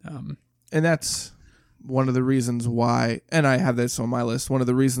 And that's one of the reasons why, and I have this on my list, one of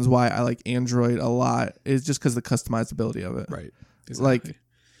the reasons why I like Android a lot is just because the customizability of it. Right. Exactly. Like,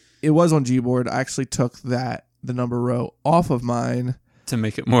 it was on Gboard. I actually took the number row off of mine. To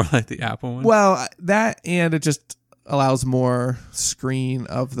make it more like the Apple one? Well, that, and it just allows more screen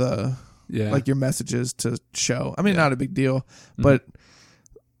of like your messages to show. I mean, not a big deal, but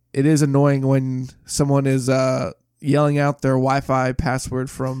it is annoying when someone is yelling out their Wi-Fi password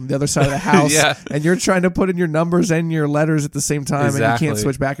from the other side of the house, and you're trying to put in your numbers and your letters at the same time, and you can't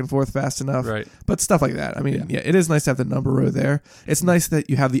switch back and forth fast enough. Right. But stuff like that. I mean, it is nice to have the number row there. It's nice that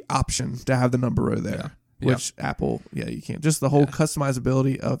you have the option to have the number row there, which Apple, you can't. Just the whole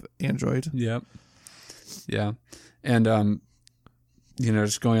customizability of Android. Yep. Yeah. And,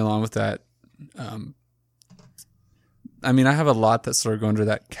 just going along with that, I mean, I have a lot that sort of go under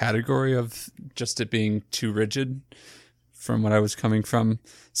that category of just it being too rigid from what I was coming from.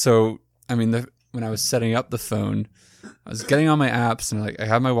 So, I mean, when I was setting up the phone, I was getting on my apps and I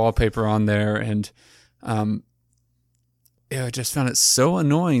had my wallpaper on there, and I just found it so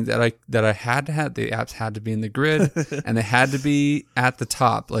annoying that I had to have the apps had to be in the grid and they had to be at the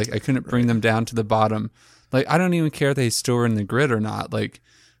top. Like I couldn't bring them down to the bottom. Like I don't even care if they still are in the grid or not. Like,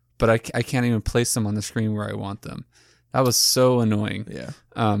 but I can't even place them on the screen where I want them. That was so annoying. Yeah.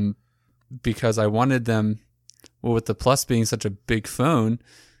 Because I wanted them. Well, with the Plus being such a big phone,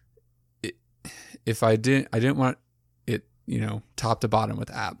 I didn't want it, top to bottom with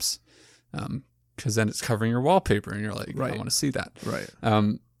apps, because then it's covering your wallpaper, and you're like, I want to see that. Right.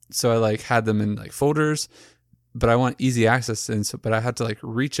 So I had them in folders, but I want easy access, but I had to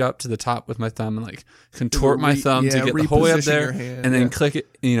reach up to the top with my thumb and contort my thumb to get the whole way up there, and then click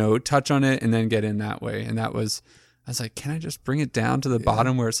it, touch on it, and then get in that way. And that was. I was like, can I just bring it down to the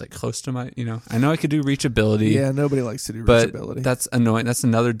bottom where it's close to my, I know I could do reachability. Yeah, nobody likes to do reachability. But that's annoying. That's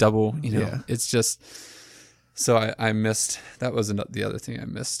another double, it's just, so I missed, that was the other thing I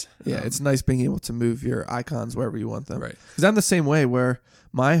missed. Yeah, it's nice being able to move your icons wherever you want them. Right. Because I'm the same way where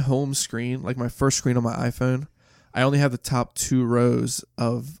my home screen, my first screen on my iPhone, I only have the top 2 rows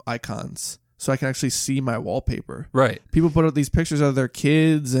of icons. So I can actually see my wallpaper. Right. People put up these pictures of their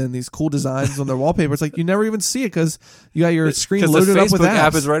kids and these cool designs on their wallpaper. It's you never even see it because you got your screen loaded up with apps. The Facebook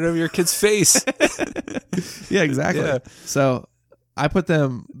app is right over your kid's face. Yeah, exactly. Yeah. So I put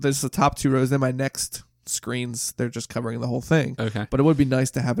them, there's the top 2 rows. Then my next screens, they're just covering the whole thing. Okay. But it would be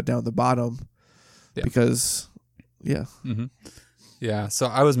nice to have it down at the bottom because, Mm-hmm. Yeah, so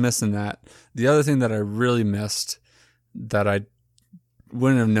I was missing that. The other thing that I really missed that I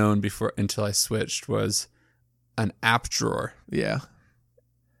wouldn't have known before until I switched was an app drawer. Yeah.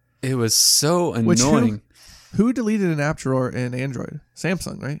 It was so annoying. Who deleted an app drawer in Android?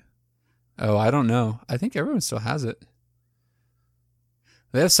 Samsung, right? Oh, I don't know. I think everyone still has it.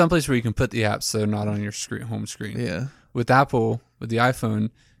 They have someplace where you can put the apps so they're not on your home screen. Yeah. With Apple, with the iPhone,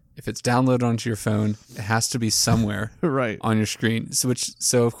 if it's downloaded onto your phone, it has to be somewhere right on your screen.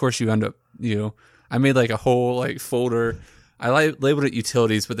 So of course you end up, I made a whole folder. I labeled it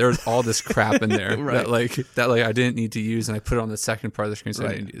utilities, but there was all this crap in there that I didn't need to use, and I put it on the second part of the screen so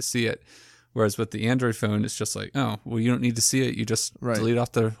I didn't need to see it. Whereas with the Android phone, it's just you don't need to see it. You just delete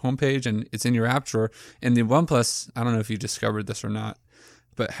off the homepage, and it's in your app drawer. And the OnePlus, I don't know if you discovered this or not,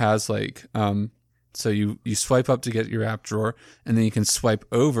 but has so you swipe up to get your app drawer, and then you can swipe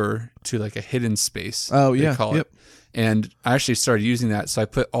over to a hidden space. Oh yeah, call it. And I actually started using that, so I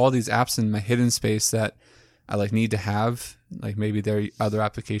put all these apps in my hidden space that I need to have. Maybe their other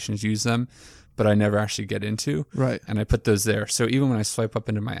applications use them, but I never actually get into. Right. And I put those there. So even when I swipe up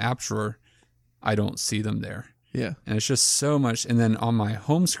into my app drawer, I don't see them there. Yeah. And it's just so much. And then on my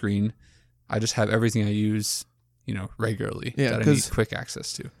home screen, I just have everything I use, regularly that I need quick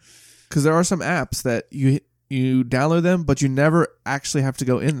access to. Because there are some apps that you download them, but you never actually have to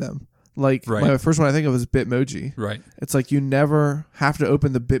go in them. Like my first one I think of is Bitmoji. Right. It's like you never have to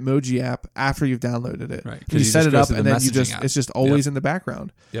open the Bitmoji app after you've downloaded it. Right. You set it up and then app. it's just always in the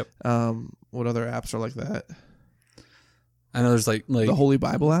background. Yep. What other apps are like that? I know there's like the Holy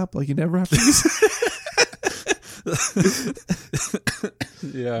Bible app. Like you never have to use it.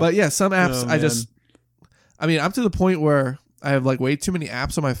 Yeah. But yeah, some apps I'm to the point where I have like way too many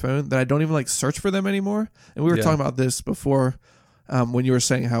apps on my phone that I don't even like search for them anymore. And we were talking about this before when you were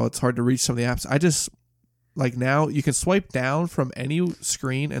saying how it's hard to reach some of the apps. I just like now you can swipe down from any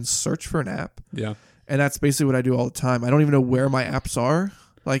screen and search for an app. Yeah. And that's basically what I do all the time. I don't even know where my apps are.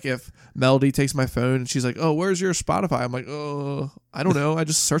 Like if Melody takes my phone and she's like, "Oh, where's your Spotify?" I'm like, "Oh, I don't know." I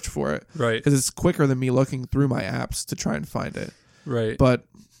just search for it. Right. Because it's quicker than me looking through my apps to try and find it. Right. But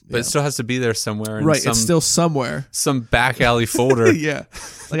it still has to be there somewhere. It's still somewhere. Some back alley folder. Yeah.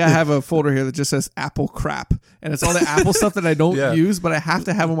 Like I have a folder here that just says Apple crap. And it's all the Apple stuff that I don't use, but I have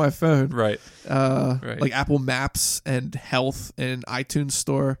to have on my phone. Right. Like Apple Maps and Health and iTunes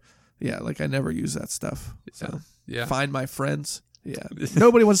Store. Yeah, like I never use that stuff. So Find My Friends. Yeah.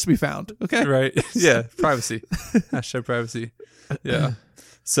 Nobody wants to be found. Okay. Right. Yeah. Privacy. Hashtag privacy. Yeah.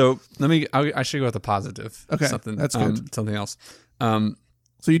 So I should go with the positive. Okay. That's good. Something else.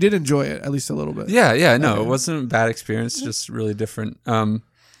 So you did enjoy it, at least a little bit. Yeah. No, it wasn't a bad experience. Just really different.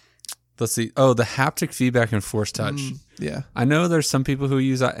 Let's see. Oh, the haptic feedback and force touch. Yeah. I know there's some people who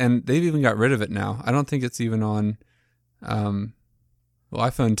use that, and they've even got rid of it now. I don't think it's even on. iPhone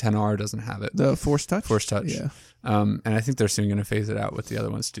XR doesn't have it. The force touch. Force touch. Yeah. And I think they're soon going to phase it out with the other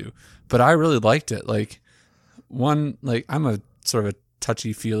ones too. But I really liked it. Like I'm a sort of a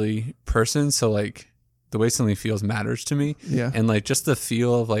touchy-feely person, so like the way something feels matters to me. Yeah. And like just the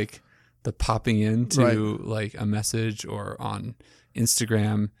feel of like the popping into like a message or on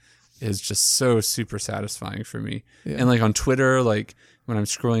Instagram is just so super satisfying for me. Yeah. And like on Twitter, like when I'm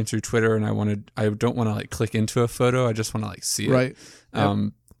scrolling through Twitter and I don't want to like click into a photo, I just want to like see it. Right.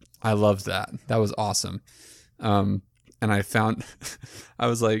 Yep. I loved that. That was awesome. And I found I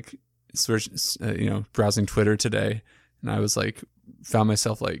was like browsing Twitter today, and I was like found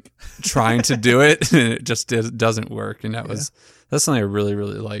myself like trying to do it, and it just doesn't work. And that's something I really,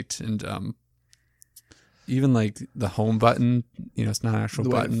 really liked. And even like the home button, it's not an actual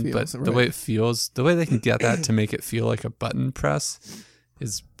button, but the way it feels, the way they can get that to make it feel like a button press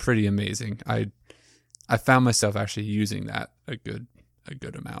is pretty amazing. I found myself actually using that a good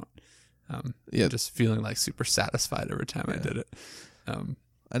amount. Just feeling like super satisfied every time I did it.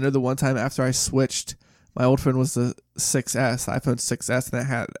 I know the one time after I switched, my old phone was the 6S, iPhone 6S, and it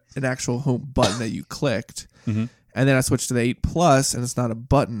had an actual home button that you clicked. Mm-hmm. And then I switched to the 8 Plus, and it's not a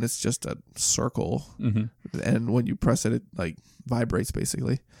button; it's just a circle. Mm-hmm. And when you press it, it like vibrates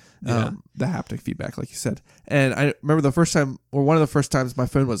basically. The haptic feedback, like you said. And I remember the first time, or one of the first times, my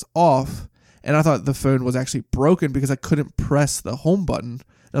phone was off, and I thought the phone was actually broken because I couldn't press the home button.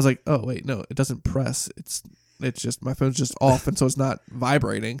 And I was like, "Oh wait, no, it doesn't press. It's just my phone's just off, and so it's not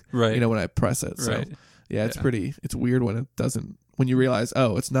vibrating. Right. When I press it. So right. yeah, it's weird when it doesn't. When you realize,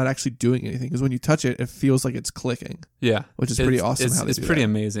 oh, it's not actually doing anything, because when you touch it, it feels like it's clicking. Yeah, which is pretty awesome. It's pretty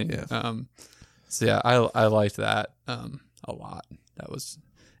amazing. Yeah. So yeah, I liked that a lot. That was,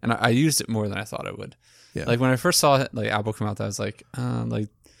 and I used it more than I thought I would. Yeah. Like when I first saw it, like Apple come out, I was like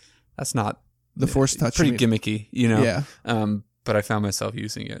that's not the force touch. Pretty gimmicky, Yeah. But I found myself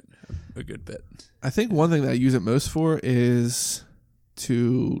using it a good bit. I think one thing that I use it most for is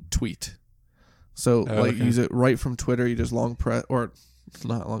to tweet. So use it right from Twitter. You just long press, or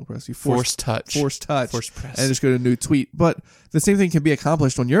not long press. You force touch, force press, and just go to new tweet. But the same thing can be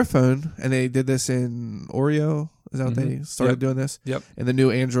accomplished on your phone. And they did this in Oreo. Is that what they started doing this? Yep. In the new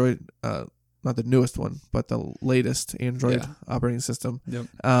Android, not the newest one, but the latest Android operating system. Yep.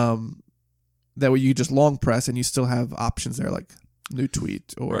 That way you just long press and you still have options there like new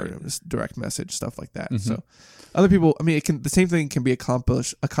tweet or direct message, stuff like that. Mm-hmm. So other people, the same thing can be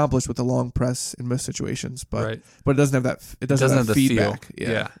accomplished with a long press in most situations, but it doesn't have that. It doesn't have that feedback.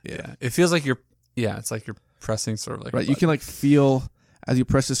 Yeah. It feels like it's like you're pressing sort of like right. You can like feel as you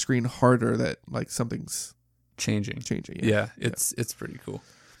press the screen harder that like something's changing. Yeah. It's pretty cool.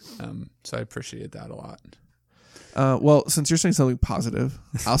 So I appreciate that a lot. Well, since you're saying something positive,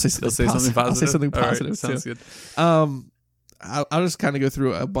 I'll say something positive. I'll say something positive. Right, sounds good. I'll just kind of go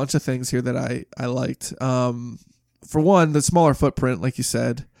through a bunch of things here that I liked. For one, the smaller footprint, like you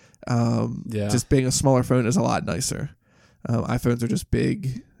said. Just being a smaller phone is a lot nicer. iPhones are just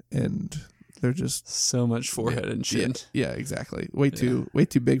big and they're just So much forehead and chin. Yeah, exactly. Way too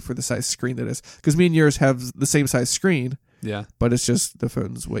big for the size screen that is. Because me and yours have the same size screen. Yeah. But it's just the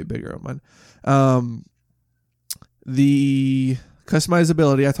phone's way bigger on mine. The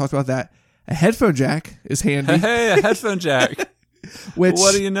customizability, I talked about that. A headphone jack is handy. Hey, a headphone jack. Which,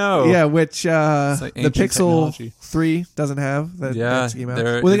 what do you know? Yeah, which like the Pixel technology. 3 doesn't have. That came out.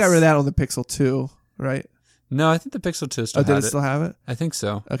 Well, they got rid of that on the Pixel 2, right? No, I think the Pixel 2 still did had it still have it? I think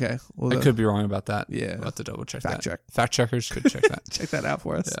so. Okay. Well, I could be wrong about that. Yeah. We'll have to double check Fact that. check. Fact checkers could check that. Check that out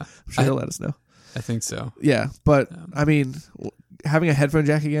for us. Yeah. I'm sure he'll let us know. I think so. Yeah, but I mean, having a headphone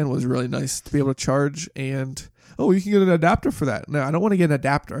jack again was really nice to be able to charge and... Oh, you can get an adapter for that. No, I don't want to get an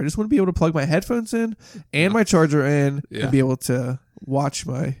adapter. I just want to be able to plug my headphones in and my charger in and be able to watch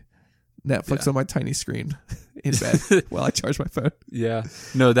my Netflix on my tiny screen in bed while I charge my phone. Yeah.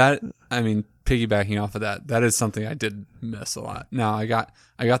 No, piggybacking off of that is something I did miss a lot. Now I got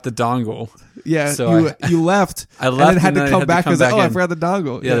the dongle. Yeah, so you left. I left and then had to come back because I forgot the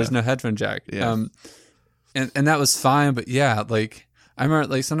dongle. Yeah, there's no headphone jack. Yeah. And that was fine, but yeah, like I remember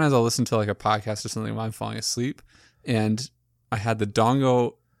like sometimes I'll listen to like a podcast or something while I'm falling asleep, and I had the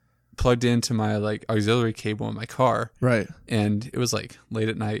dongle plugged into my like auxiliary cable in my car. Right. And it was like late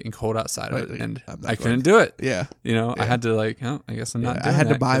at night and cold outside of it, and I going couldn't do it. Yeah. You know, I had to like, I guess I'm not doing I had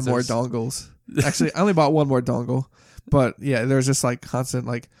that to buy more dongles. Actually, I only bought one more dongle. But yeah, there's just like constant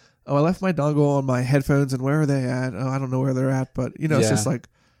like, oh, I left my dongle on my headphones and where are they at? Oh, I don't know where they're at. But you know, it's just like,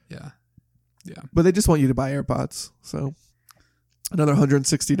 yeah. But they just want you to buy AirPods. So another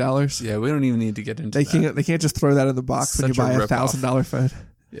 $160. Yeah, we don't even need to get into that. They can't just throw that in the box when you buy a $1,000 phone.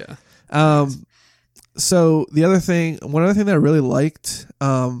 Yeah. So one other thing that I really liked,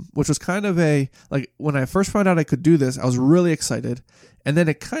 which was kind of when I first found out I could do this, I was really excited. And then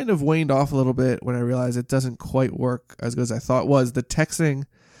it kind of waned off a little bit when I realized it doesn't quite work as good as I thought, was the texting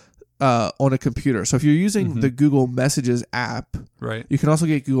on a computer. So if you're using the Google Messages app, right, you can also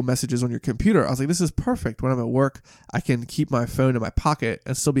get Google Messages on your computer. I was like, this is perfect. When I'm at work, I can keep my phone in my pocket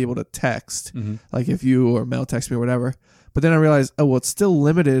and still be able to text, like if you or Mel text me or whatever. But then I realized, it's still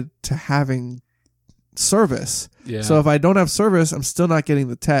limited to having service. Yeah. So if I don't have service, I'm still not getting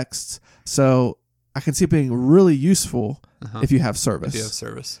the texts. So I can see it being really useful if you have service. If you have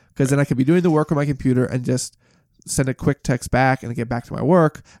service. Because then I could be doing the work on my computer and just send a quick text back and get back to my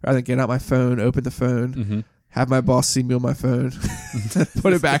work, rather than get out my phone, open the phone, have my boss see me on my phone,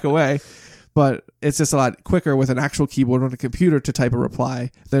 put it back away. But it's just a lot quicker with an actual keyboard on a computer to type a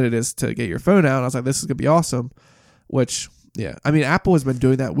reply than it is to get your phone out. And I was like, this is going to be awesome. Which, yeah, I mean, Apple has been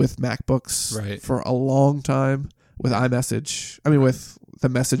doing that with MacBooks for a long time with iMessage. I mean, with the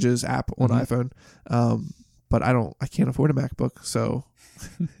Messages app on iPhone. But I can't afford a MacBook, so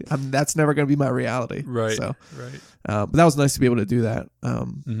that's never going to be my reality. Right. So, right. But that was nice to be able to do that.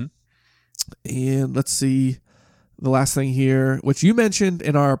 And let's see. The last thing here, which you mentioned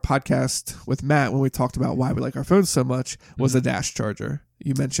in our podcast with Matt when we talked about why we like our phones so much, was the dash charger.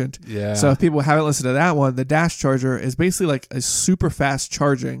 You mentioned. Yeah. So if people haven't listened to that one, the dash charger is basically like a super fast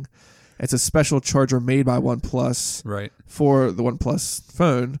charging. It's a special charger made by OnePlus for the OnePlus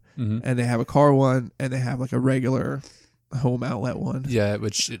phone. And they have a car one and they have like a regular home outlet one. Yeah,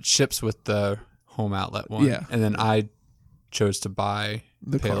 which it ships with the home outlet one. Yeah. And then I chose to buy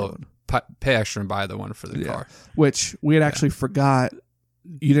the car one. Pay extra and buy the one for the car. Which we had actually forgot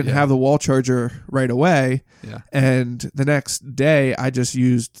you didn't have the wall charger right away. Yeah. And the next day I just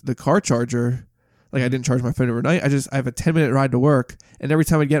used the car charger. Like I didn't charge my phone overnight. I have a 10-minute ride to work. And every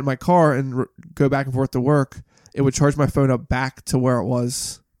time I'd get in my car and go back and forth to work, it would charge my phone up back to where it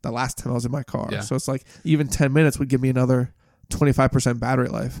was the last time I was in my car. Yeah. So it's like even 10 minutes would give me another 25% battery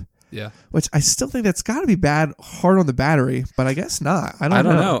life. Yeah. Which I still think that's got to be hard on the battery, but I guess not. I don't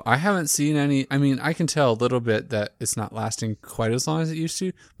know. I haven't seen any. I mean, I can tell a little bit that it's not lasting quite as long as it used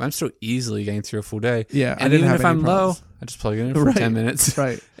to, but I'm still easily getting through a full day. Yeah. And even if I'm low, I just plug it in for 10 minutes.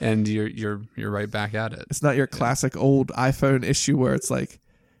 Right. And you're right back at it. It's not your classic old iPhone issue where it's like,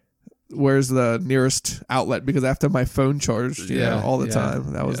 where's the nearest outlet because I have to have my phone charged all the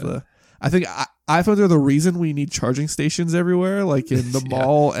time. That was I think iPhones are the reason we need charging stations everywhere, like in the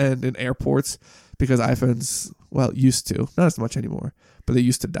mall and in airports, because iPhones, used to, not as much anymore, but they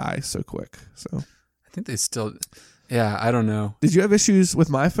used to die so quick. So I think they still, I don't know. Did you have issues with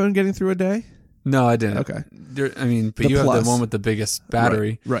my phone getting through a day? No, I didn't. Okay. But you have the one with the biggest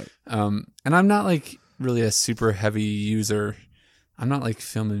battery. Right. And I'm not like really a super heavy user. I'm not like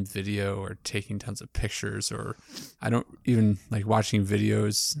filming video or taking tons of pictures, or I don't even like watching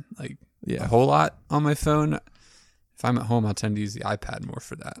videos like a whole lot on my phone. If I'm at home, I'll tend to use the iPad more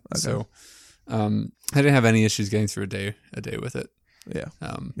for that. Okay. So I didn't have any issues getting through a day with it. Yeah.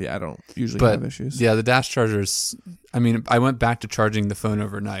 I don't usually But have issues. yeah, the dash chargers. I mean, I went back to charging the phone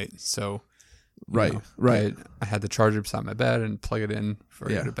overnight, so Right. I had the charger beside my bed and plug it in before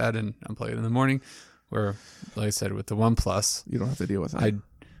I go to bed and unplug it in the morning. Where, like I said, with the OnePlus, You don't have to deal with it.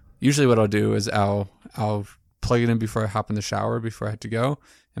 Usually what I'll do is I'll plug it in before I hop in the shower before I have to go,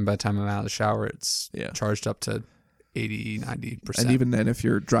 and by the time I'm out of the shower, it's charged up to 80-90%. And even then, if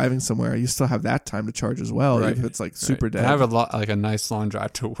you're driving somewhere, you still have that time to charge as well. Right. If it's like super dead. And I have a nice long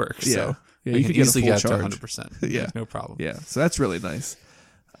drive to work, so you can could easily get a get full up charge. to 100%. Yeah. No problem. Yeah, so that's really nice.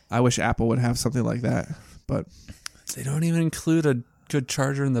 I wish Apple would have something like that, but They don't even include a good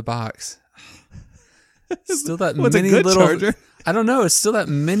charger in the box. Still that What's mini a good little charger? I don't know. It's still that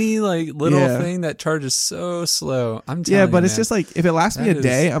mini little thing that charges so slow. I'm telling you, but it's man, just like if it lasts me a that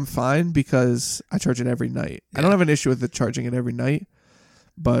day, is- I'm fine because I charge it every night. I don't have an issue with it charging it every night,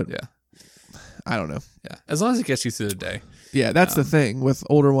 but I don't know. Yeah, as long as it gets you through the day. Yeah, that's the thing. With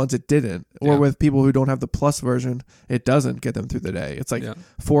older ones, it didn't. Or with people who don't have the Plus version, it doesn't get them through the day. It's like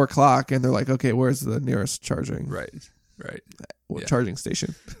 4 o'clock, and they're like, okay, where's the nearest charging charging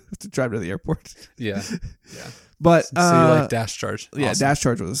station to drive to the airport? Yeah. But So you like dash charge? Yeah, Awesome. dash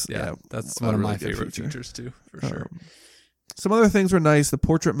charge was that's a one of really my good favorite feature. features too, for sure. Some other things were nice. The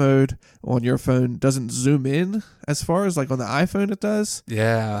portrait mode on your phone doesn't zoom in as far as like on the iPhone it does.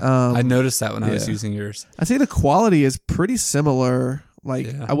 Yeah, I noticed that when I was using yours. I say the quality is pretty similar.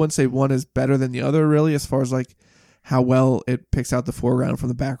 Like I wouldn't say one is better than the other really as far as like how well it picks out the foreground from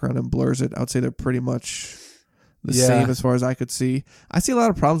the background and blurs it. I would say they're pretty much the same as far as I could see. I see a lot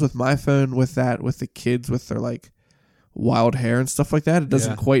of problems with my phone with that, with the kids with their like wild hair and stuff like that. It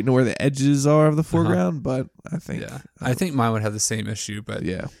doesn't quite know where the edges are of the foreground, but I think I think mine would have the same issue, but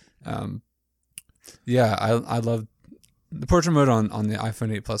I love the portrait mode on the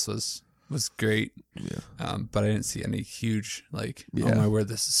iPhone 8 Plus was great. But I didn't see any huge like oh my word,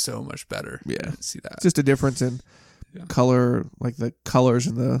 this is so much better. I didn't see that. Just a difference in color, like the colors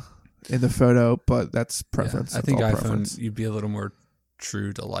in the photo, but that's preference. I think all iPhone preference. you'd be a little more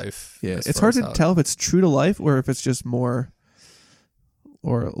true to life. Yeah, it's hard to tell if it's true to life or if it's just more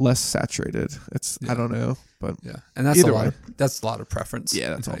or less saturated. It's I don't know, but and that's either a lot. way. That's a lot of preference. Yeah,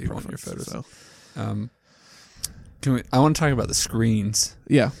 that's how all you want your preference, photos. so. I want to talk about the screens.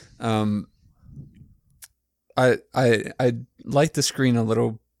 Yeah. I like the screen a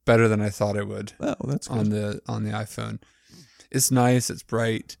little better than I thought it would. Oh, that's good. on the iPhone. It's nice. It's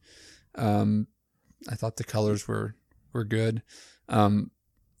bright. I thought the colors were good. And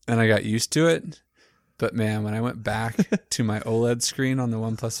I got used to it. But man, when I went back to my OLED screen on the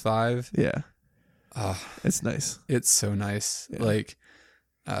OnePlus 5, it's nice. It's so nice. Yeah. Like,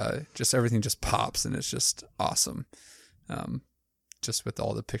 just everything just pops and it's just awesome. Just with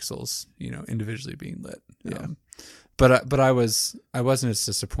all the pixels, individually being lit. Yeah. But I wasn't as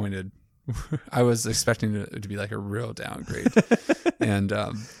disappointed. I was expecting it to be like a real downgrade. And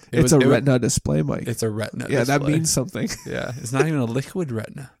It's a Retina display, Mike. It's a Retina Yeah, display. that means something. Yeah. It's not even a liquid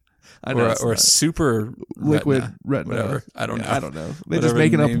Retina. I know or a super liquid retina. Whatever. I don't know. I don't know. They're Whatever just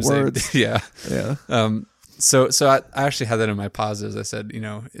making the up names they- words. Yeah. Yeah. So I actually had that in my positives. I said,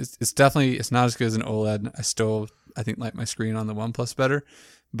 it's definitely, it's not as good as an OLED. I think like my screen on the OnePlus better,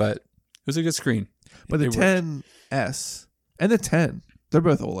 but it was a good screen. But the It worked. 10S and the 10, they're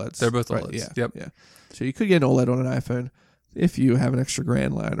both OLEDs. They're both right? OLEDs. Yeah. Yep. Yeah. So you could get an OLED on an iPhone if you have an extra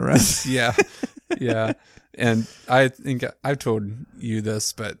grand lying around. Yeah. Yeah. And I think I've told you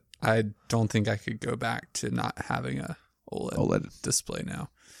this, but I don't think I could go back to not having a OLED display now.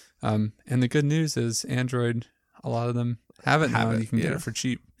 And the good news is Android, a lot of them have it now, and you can get it for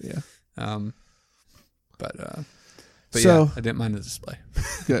cheap. Yeah. But So- I didn't mind the display.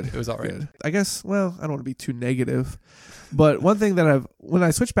 Good. It was all right. Good. I guess, well, I don't want to be too negative, but one thing that when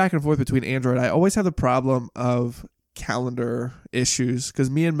I switch back and forth between Android, I always have the problem of calendar issues because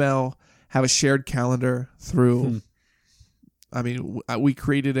me and Mel have a shared calendar through, we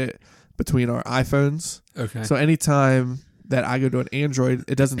created it between our iPhones. Okay. So anytime that I go to an Android,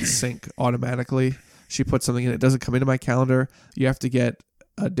 it doesn't sync automatically. She puts something in, it doesn't come into my calendar. You have to get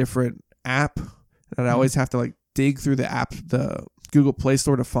a different app that I always have to like dig through the Google Play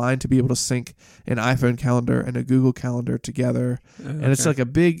Store to find to be able to sync an iPhone calendar and a Google calendar together. And it's like a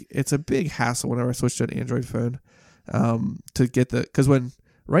big hassle whenever I switch to an Android phone to get because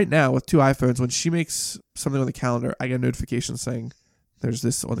right now with two iPhones, when she makes something on the calendar, I get a notification saying there's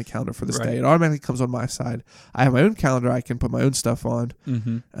this on the calendar for this day. It automatically comes on my side. I have my own calendar. I can put my own stuff on.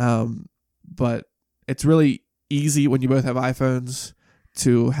 But it's really easy when you both have iPhones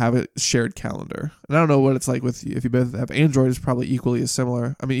to have a shared calendar. And I don't know what it's like with you. If you both have Android, it's probably equally as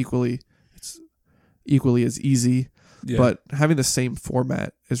similar. I mean, it's equally as easy. Yeah. but having the same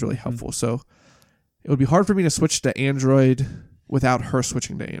format is really helpful. So it would be hard for me to switch to Android without her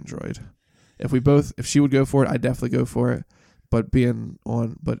switching to Android. If she would go for it, I'd definitely go for it. But being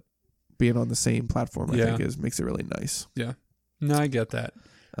on the same platform, I think makes it really nice. Yeah. No, I get that.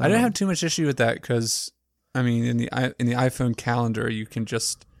 I didn't have too much issue with that because, I mean, in the iPhone calendar, you can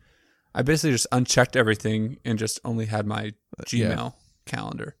I basically just unchecked everything and just only had my Gmail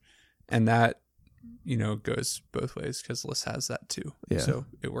calendar. And that, goes both ways because Liz has that too. Yeah. So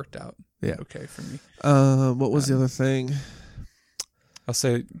it worked out okay for me. What was the other thing?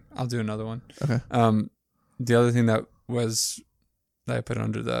 I'll do another one. Okay. The other thing that I put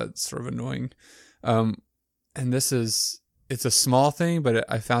under the sort of annoying, and it's a small thing, but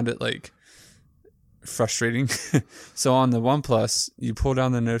I found it like frustrating. So on the OnePlus, you pull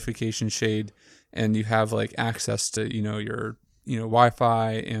down the notification shade and you have like access to, your,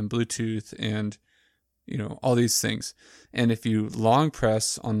 Wi-Fi and Bluetooth and, all these things. And if you long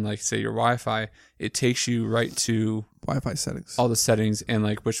press on like, say your Wi-Fi, it takes you right to Wi-Fi settings, all the settings and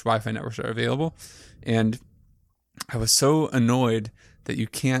like which Wi-Fi networks are available. And I was so annoyed that you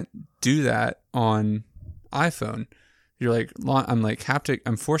can't do that on iPhone. You're like,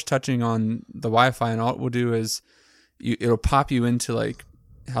 I'm force touching on the Wi-Fi, and all it will do is it'll pop you into like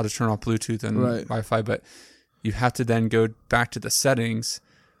how to turn off Bluetooth and Wi-Fi, but you have to then go back to the settings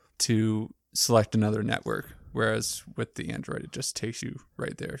to select another network. Whereas with the Android, it just takes you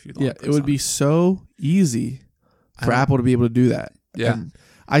right there if you long press it would be so easy for Apple to be able to do that. Yeah.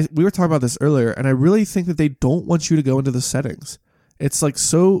 And we were talking about this earlier, and I really think that they don't want you to go into the settings. It's like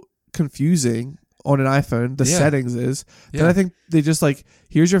so confusing on an iPhone, settings is. Then I think they just like,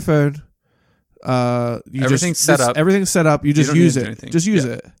 here's your phone. Everything's set up. Everything's set up. You just use it. Just use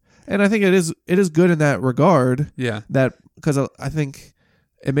it. And I think it is good in that regard. Yeah. That because I think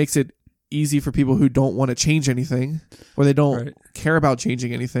it makes it easy for people who don't want to change anything or they don't care about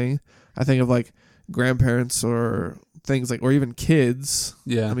changing anything. I think of like grandparents or things like, or even kids.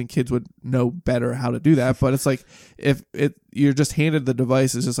 Yeah. I mean, kids would know better how to do that, but it's like if you're just handed the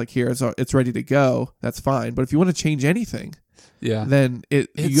device, it's just like, here, it's ready to go. That's fine. But if you want to change anything, then you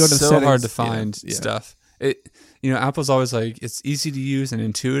go to so settings, hard to find stuff. Apple's always like, it's easy to use and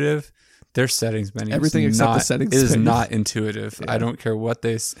intuitive. Their settings menu, everything except the settings is menu. not intuitive. Yeah. I don't care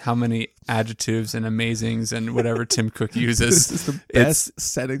how many adjectives and amazings and whatever Tim Cook uses. This is the best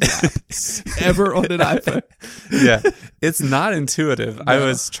settings app ever on an iPhone. Yeah, it's not intuitive. No. I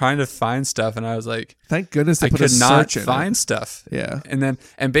was trying to find stuff, and I was like, "Thank goodness they I put could a not search in find it. stuff." Yeah,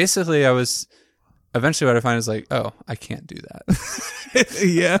 and basically, eventually what I find is like, oh, I can't do that.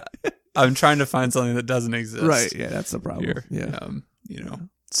 Yeah, I'm trying to find something that doesn't exist. Right. Yeah, that's the problem. Here. Yeah.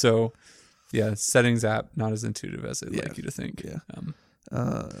 So. Yeah, settings app, not as intuitive as they'd like you to think. Yeah.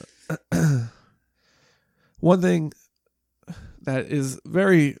 One thing that is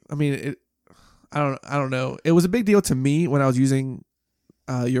very, I don't know. It was a big deal to me when I was using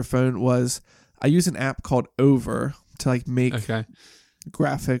your phone was I use an app called Over to like make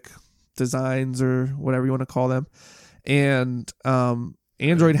graphic designs or whatever you want to call them. And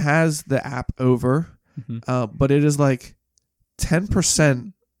Android has the app Over, but it is like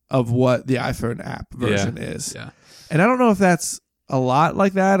 10% of what the iPhone app version is. Yeah. And I don't know if that's a lot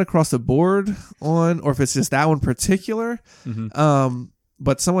like that across the board or if it's just that one particular.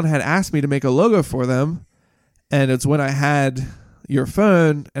 But someone had asked me to make a logo for them, and it's when I had your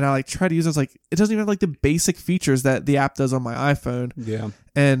phone and I like tried to use it. I was like, it doesn't even have like the basic features that the app does on my iPhone. Yeah.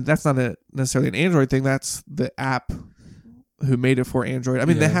 And that's not necessarily an Android thing. That's the app who made it for Android. I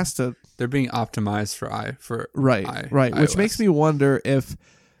mean, they're being optimized for right, iOS. Which makes me wonder if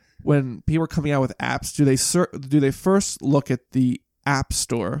when people are coming out with apps, do they first look at the App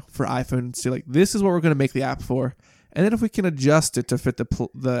Store for iPhone and see like, this is what we're going to make the app for, and then if we can adjust it to fit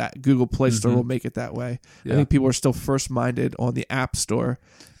the Google Play Store, we'll make it that way. Yeah. I think people are still first minded on the App Store,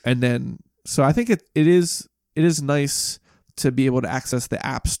 and then so I think it is nice to be able to access the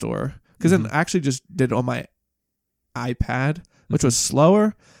App Store because then I actually just did it on my iPad, which was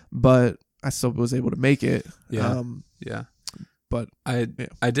slower, but I still was able to make it. Yeah. But I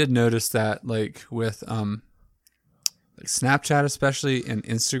did notice that like with like Snapchat especially and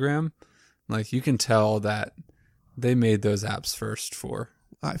Instagram, like you can tell that they made those apps first for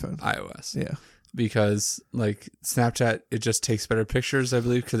iOS. Yeah. Because like Snapchat, it just takes better pictures, I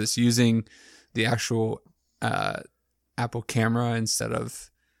believe, because it's using the actual Apple camera instead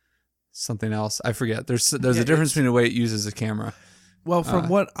of something else. I forget. There's a difference between the way it uses a camera. Well, from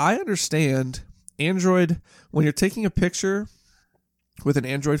what I understand, Android, when you're taking a picture with an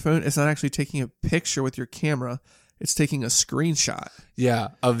Android phone, it's not actually taking a picture with your camera. It's taking a screenshot. Yeah,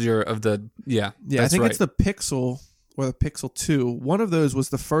 I think it's the pixel or the Pixel 2, one of those was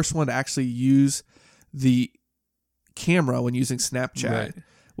the first one to actually use the camera when using Snapchat, Right.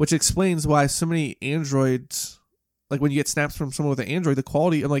 which explains why so many Androids, like when you get snaps from someone with an Android, the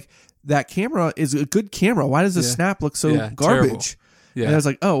quality, I'm like, that camera is a good camera. Why does the snap look so garbage? Terrible. Yeah. And I was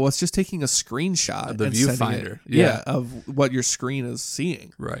like, oh, well, it's just taking a screenshot. The and sending viewfinder. it, Yeah. of what your screen is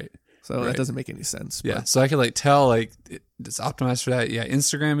seeing. Right. So Right. that doesn't make any sense. Yeah. But So I could like tell like it's optimized for that. Yeah.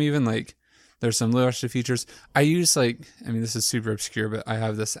 Instagram even like there's some low extra features. I use like, I mean, this is super obscure, but I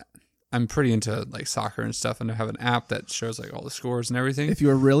have this, I'm pretty into like soccer and stuff, and I have an app that shows like all the scores and everything. if you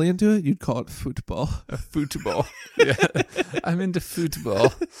were really into it, you'd call it football. Football. Yeah. I'm into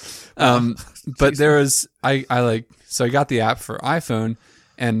football. But there was, I like, so I got the app for iPhone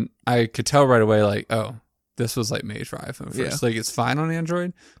and I could tell right away, like, oh, this was like made for iPhone first. Yeah. Like it's fine on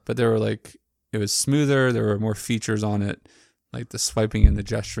Android, but there were like, it was smoother. There were more features on it. Like the swiping and the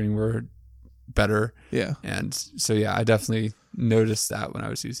gesturing were better. Yeah. And so, yeah, I definitely noticed that when I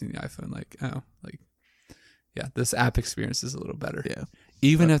was using the iPhone, like, oh, like, yeah, this app experience is a little better. Yeah.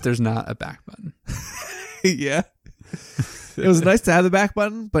 Even if there's not a back button. Yeah. It was nice to have the back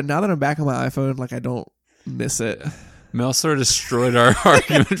button, but now that I'm back on my iPhone, like I don't miss it. Mel sort of destroyed our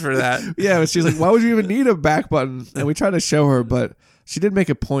argument for that. Yeah, but she's like, why would you even need a back button? And we tried to show her, but she did make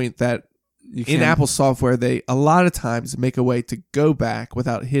a point that You in can't- Apple software, they a lot of times make a way to go back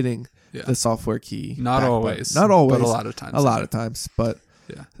without hitting Yeah. the software key. Not back always. button. Not always. But a lot of times. A lot of times. But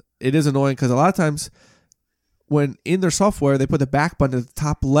Yeah. it is annoying because a lot of times when in their software, they put the back button at the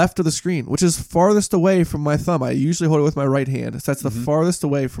top left of the screen, which is farthest away from my thumb. I usually hold it with my right hand. So that's the farthest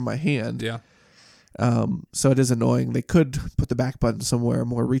away from my hand. Yeah. So it is annoying. They could put the back button somewhere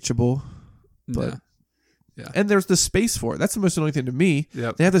more reachable. But Yeah. and there's the space for it. That's the most annoying thing to me.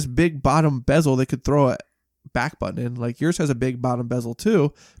 Yep. They have this big bottom bezel they could throw a back button in. Like yours has a big bottom bezel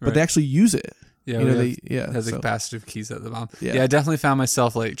too, but Right. they actually use it. Yeah. You know, it has so- like capacitive keys at the bottom. Yeah. Yeah. I definitely found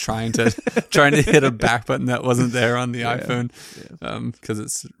myself like trying to hit a back button that wasn't there on the iPhone. Because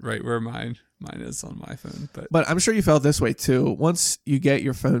it's right where mine is on my phone. But I'm sure you felt this way too. Once you get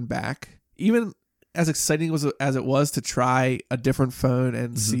your phone back, even as exciting as it was to try a different phone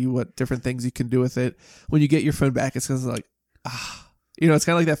and see what different things you can do with it, when you get your phone back, it's kind of like, it's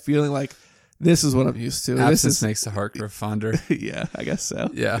kind of like that feeling like, this is what I'm used to. Absence makes the heart grow fonder. Yeah, I guess so.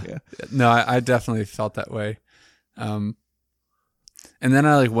 Yeah. No, I definitely felt that way. And then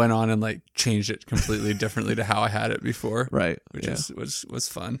I like went on and like changed it completely differently to how I had it before. Right. Which was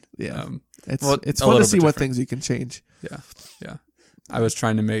fun. Yeah. It's well, it's a fun to little see bit what different. things you can change. Yeah. I was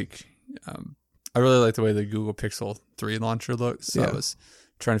trying to make, I really like the way the Google Pixel 3 launcher looks. So I was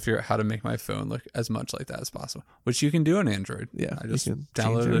trying to figure out how to make my phone look as much like that as possible, which you can do on Android. Yeah, I you just can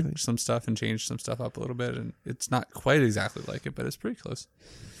change everything. downloaded some stuff and changed some stuff up a little bit, and it's not quite exactly like it, but it's pretty close.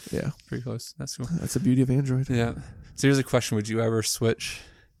 Yeah. Pretty close. That's cool. That's the beauty of Android. Yeah. So here's a question: would you ever switch,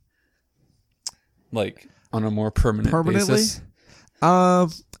 like on a more permanently? Basis?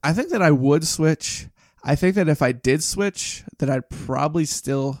 I think that I would switch. I think that if I did switch, that I'd probably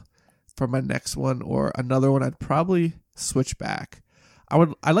still, for my next one or another one, I'd probably switch back.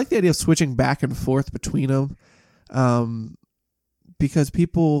 I like the idea of switching back and forth between them, because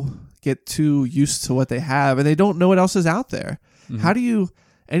people get too used to what they have and they don't know what else is out there. How do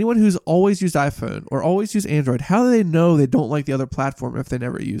anyone who's always used iPhone or always used Android, how do they know they don't like the other platform if they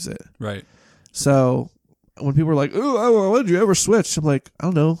never use it? Right. So when people are like, "Oh, why did you ever switch?" I'm like, I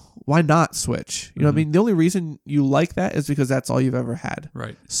don't know. Why not switch? You know what I mean? The only reason you like that is because that's all you've ever had.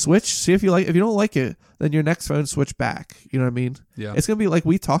 Right. Switch. See if you like. If you don't like it, then your next phone switch back. You know what I mean? Yeah. It's gonna be like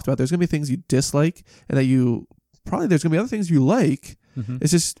we talked about. There's gonna be things you dislike, and that there's gonna be other things you like.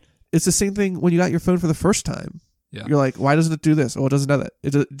 It's the same thing when you got your phone for the first time. Yeah. You're like, why doesn't it do this? Oh, it doesn't do that.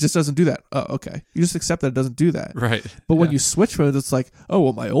 It just doesn't do that. Oh, okay. You just accept that it doesn't do that. Right. But when you switch phones, it's like, oh,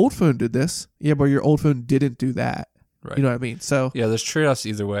 well, my old phone did this. Yeah, but your old phone didn't do that. Right. You know what I mean? So Yeah, there's trade-offs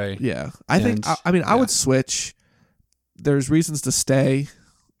either way. yeah, I think. I would switch. There's reasons to stay.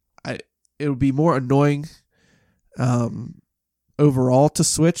 It would be more annoying, overall to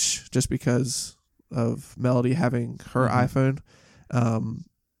switch just because of Melody having her iPhone.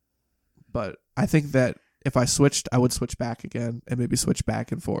 But I think that if I switched, I would switch back again and maybe switch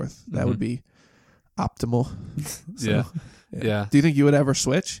back and forth. That would be optimal. So, Yeah. Do you think you would ever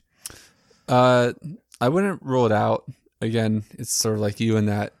switch? I wouldn't rule it out. Again, it's sort of like you in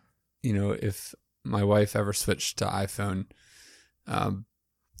that, if my wife ever switched to iPhone,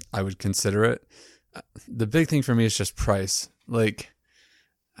 I would consider it. The big thing for me is just price. Like,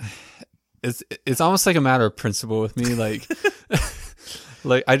 it's almost like a matter of principle with me. Like,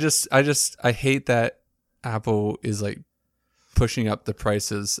 like I hate that Apple is like pushing up the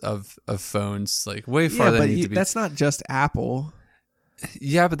prices of phones like way farther than they need to be. That's not just Apple.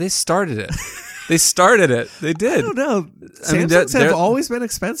 Yeah, but they started it. They started it. They did. I don't know. Samsungs have always been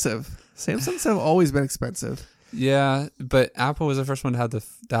expensive. Samsungs have always been expensive. Yeah, but Apple was the first one to have the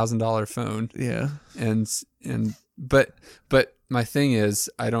 $1,000 phone. Yeah. But my thing is,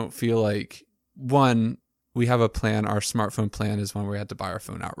 I don't feel like, one, we have a plan. Our smartphone plan is one where we had to buy our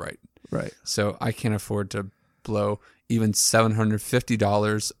phone outright. Right. So I can't afford to blow even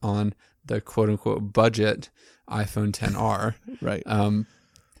 $750 on the quote unquote budget iPhone XR. Right. And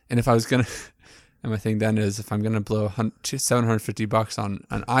if I was going to, and my thing then is, if I'm going to blow $750 on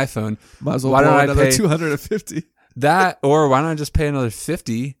an iPhone, might as well why blow don't I another pay $250? That, or why don't I just pay another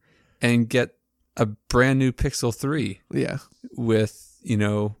 $50 and get a brand new Pixel 3? Yeah. With,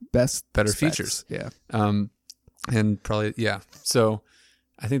 better specs. features. Yeah. And probably, yeah. So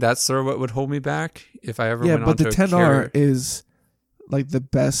I think that's sort of what would hold me back if I ever went on to the 10R is like the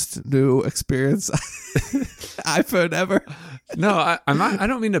best new experience iPhone ever. No, I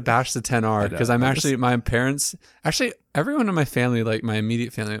don't mean to bash the 10R, because my parents, everyone in my family, like my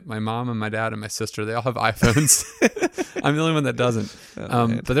immediate family, my mom and my dad and my sister, they all have iPhones. I'm the only one that doesn't.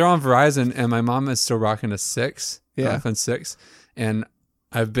 But they're on Verizon, and my mom is still rocking a 6, iPhone 6. And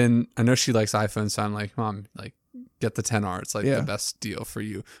I know she likes iPhones, so I'm like, Mom, like, get the 10R. It's like the best deal for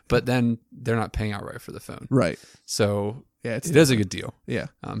you. But then they're not paying outright for the phone. Right. So it is a good deal. Yeah.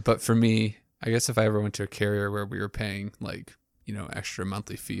 But for me, I guess if I ever went to a carrier where we were paying like, extra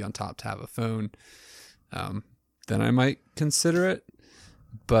monthly fee on top to have a phone, then I might consider it.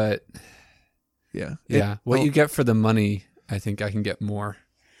 But what you get for the money, I think I can get more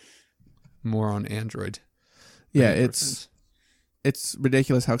on Android. Yeah, it's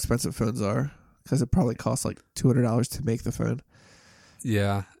ridiculous how expensive phones are, because it probably costs like $200 to make the phone.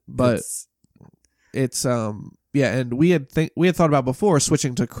 Yeah, but it's and we had thought about before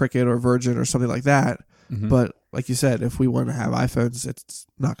switching to Cricket or Virgin or something like that. Mm-hmm. But like you said, if we want to have iPhones, it's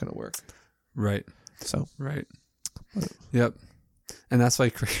not going to work. Right. So. Right. Yep. And that's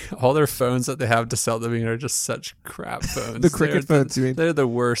why all their phones that they have to sell to me are just such crap phones. The Cricket phones, you mean? They're the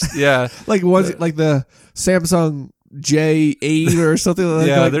worst. Yeah. like the Samsung J8 or something like that.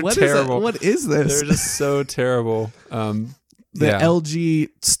 Yeah, like, they're terrible. What is this? They're just so terrible. The LG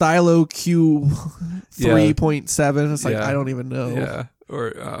Stylo Q 3.7. It's like, I don't even know. Yeah.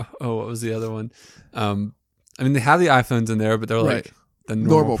 Or, what was the other one? I mean, they have the iPhones in there, but they're like the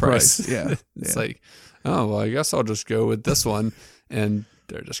normal price. Yeah. It's like, oh, well, I guess I'll just go with this one. And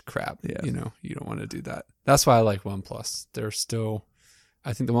they're just crap. Yeah. You don't want to do that. That's why I like OnePlus. They're still,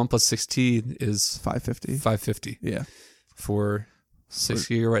 I think the OnePlus 6T is $550. Yeah. For 6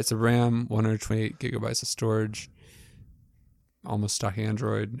 gigabytes of RAM, 128 gigabytes of storage, almost stock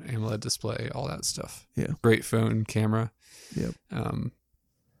Android, AMOLED display, all that stuff. Yeah. Great phone, camera. Yep.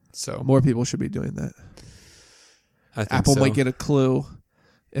 So more people should be doing that. I think Apple might get a clue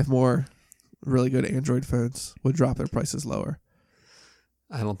if more really good Android phones would drop their prices lower.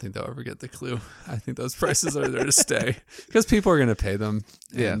 I don't think they'll ever get the clue. I think those prices are there to stay because people are going to pay them.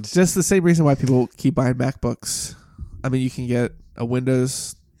 Yeah. Just the same reason why people keep buying MacBooks. I mean, you can get a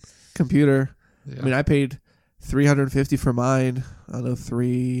Windows computer. Yeah. I mean, I paid $350 for mine, I don't know, 4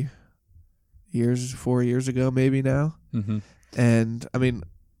 years ago, maybe now. Mm-hmm. And I mean,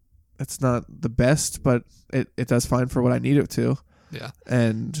 it's not the best, but it does fine for what I need it to. Yeah.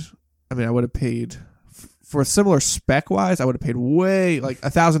 And I mean, I would have paid for a similar spec wise, I would have paid way like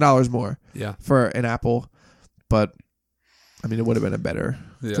 $1,000 more for an Apple. But I mean, it would have been a better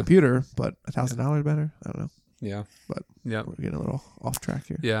computer, but $1,000 better. I don't know. Yeah. But we're getting a little off track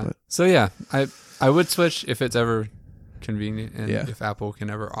here. Yeah. But. So yeah, I would switch if it's ever convenient and if Apple can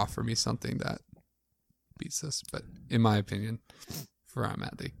ever offer me something that beats this. But in my opinion, for where I'm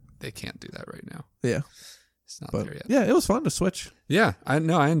at, they can't do that right now. Yeah. It's not there yet. Yeah, it was fun to switch. Yeah, I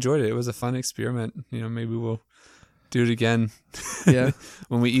enjoyed it. It was a fun experiment. Maybe we'll do it again. Yeah.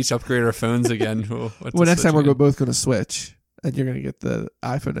 When we each upgrade our phones again. Well, next time we're both going to switch. And you're going to get the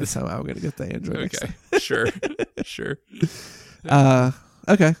iPhone next time. I'm going to get the Android. Okay. Sure. Sure.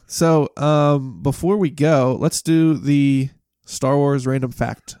 Okay. So before we go, let's do the Star Wars random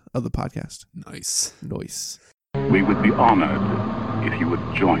fact of the podcast. Nice. We would be honored if you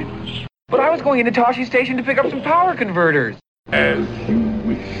would join us. But I was going into Toshi Station to pick up some power converters. As you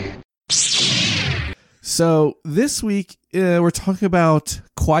wish. So this week we're talking about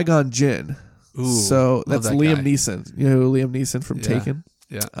Qui-Gon Jinn. Ooh, so that's Liam guy. Neeson. You know Liam Neeson from Taken?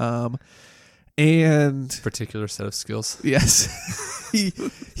 Yeah. And particular set of skills. Yes. So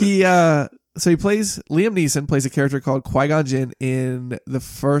Liam Neeson plays a character called Qui-Gon Jinn in the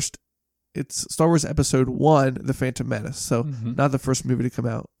first it's Star Wars Episode 1, The Phantom Menace. So not the first movie to come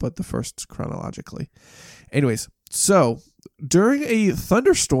out, but the first chronologically. Anyways, so during a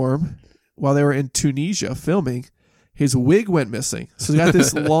thunderstorm while they were in Tunisia filming, his wig went missing. So he got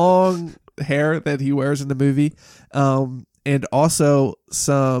this long hair that he wears in the movie. And also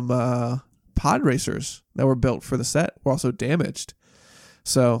some pod racers that were built for the set were also damaged.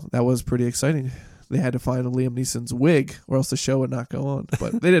 So that was pretty exciting. They had to find Liam Neeson's wig or else the show would not go on.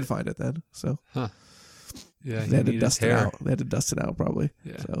 But they did find it then. So Yeah, they had to dust it out. They had to dust it out probably.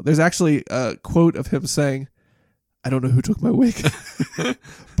 Yeah. So there's actually a quote of him saying, "I don't know who took my wig,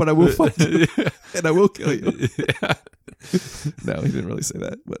 but I will find it and I will kill you." Yeah. No, he didn't really say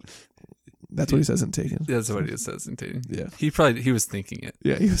that, but that's what he says in Taken. That's what he says in Taken. Yeah. He was thinking it.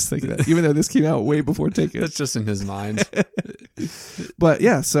 Yeah, he was thinking that, even though this came out way before Taken. That's just in his mind. But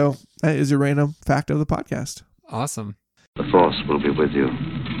yeah, so that is your random fact of the podcast. Awesome. The Force will be with you,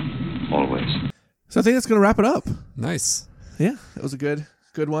 always. So I think that's going to wrap it up. Nice. Yeah, that was a good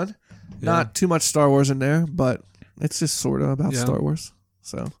one. Yeah. Not too much Star Wars in there, but it's just sort of about Yeah. Star Wars.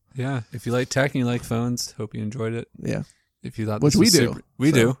 So Yeah. If you like tech and you like phones, hope you enjoed it. yeah, If you thought which this we was do. super, we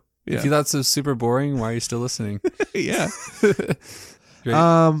So, do. yeah. If you thought this was super boring, why are you still listening? Yeah. Great.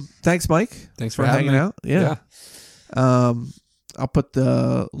 Thanks, Mike. Thanks for having hanging me. out. Yeah. I'll put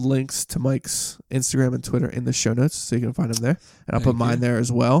the links to Mike's Instagram and Twitter in the show notes so you can find them there. And I'll put Thank mine you. there as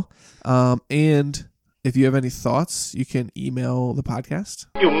well. And if you have any thoughts, you can email the podcast.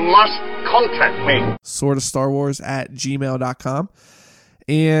 You must contact me. sortofstarwars@gmail.com.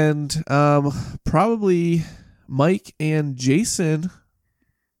 And probably Mike and Jason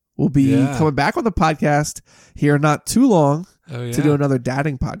will be coming back on the podcast here not too long to do another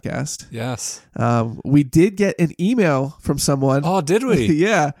dadding podcast. Yes. We did get an email from someone. Oh, did we?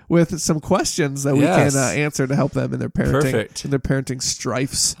 Yeah, with some questions that we Yes. can answer to help them in their parenting, Perfect. in their parenting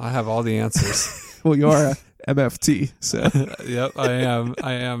strifes. I have all the answers. Well, you are a MFT, so Yep, I am.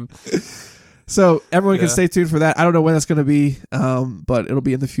 so everyone can Yeah. stay tuned for that. I don't know when that's going to be, but it'll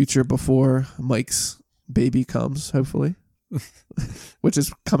be in the future before Mike's baby comes, hopefully, which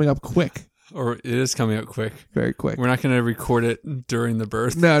is coming up quick, Or it is coming up quick. very quick. We're not going to record it during the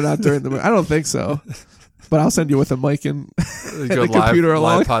birth. No, not during the. I don't think so. But I'll send you with a mic and, Go the computer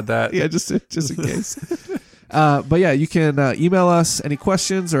along. live pod that. Yeah, just in case. But yeah, you can email us any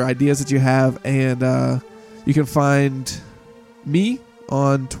questions or ideas that you have, and you can find me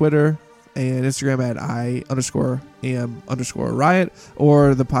on Twitter and Instagram at I_am_riot,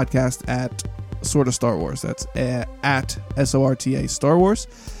 or the podcast at Sort of Star Wars. That's at SORTA Star Wars.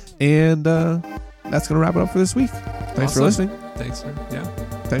 And that's going to wrap it up for this week. Thanks for Awesome. listening. Thanks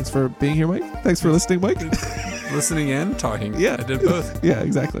For being here, Mike. Thanks for listening, Mike. listening and talking. Yeah. I did both. Yeah,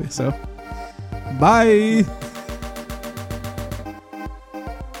 exactly. So, bye.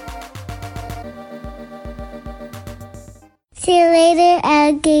 See you later,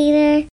 alligator.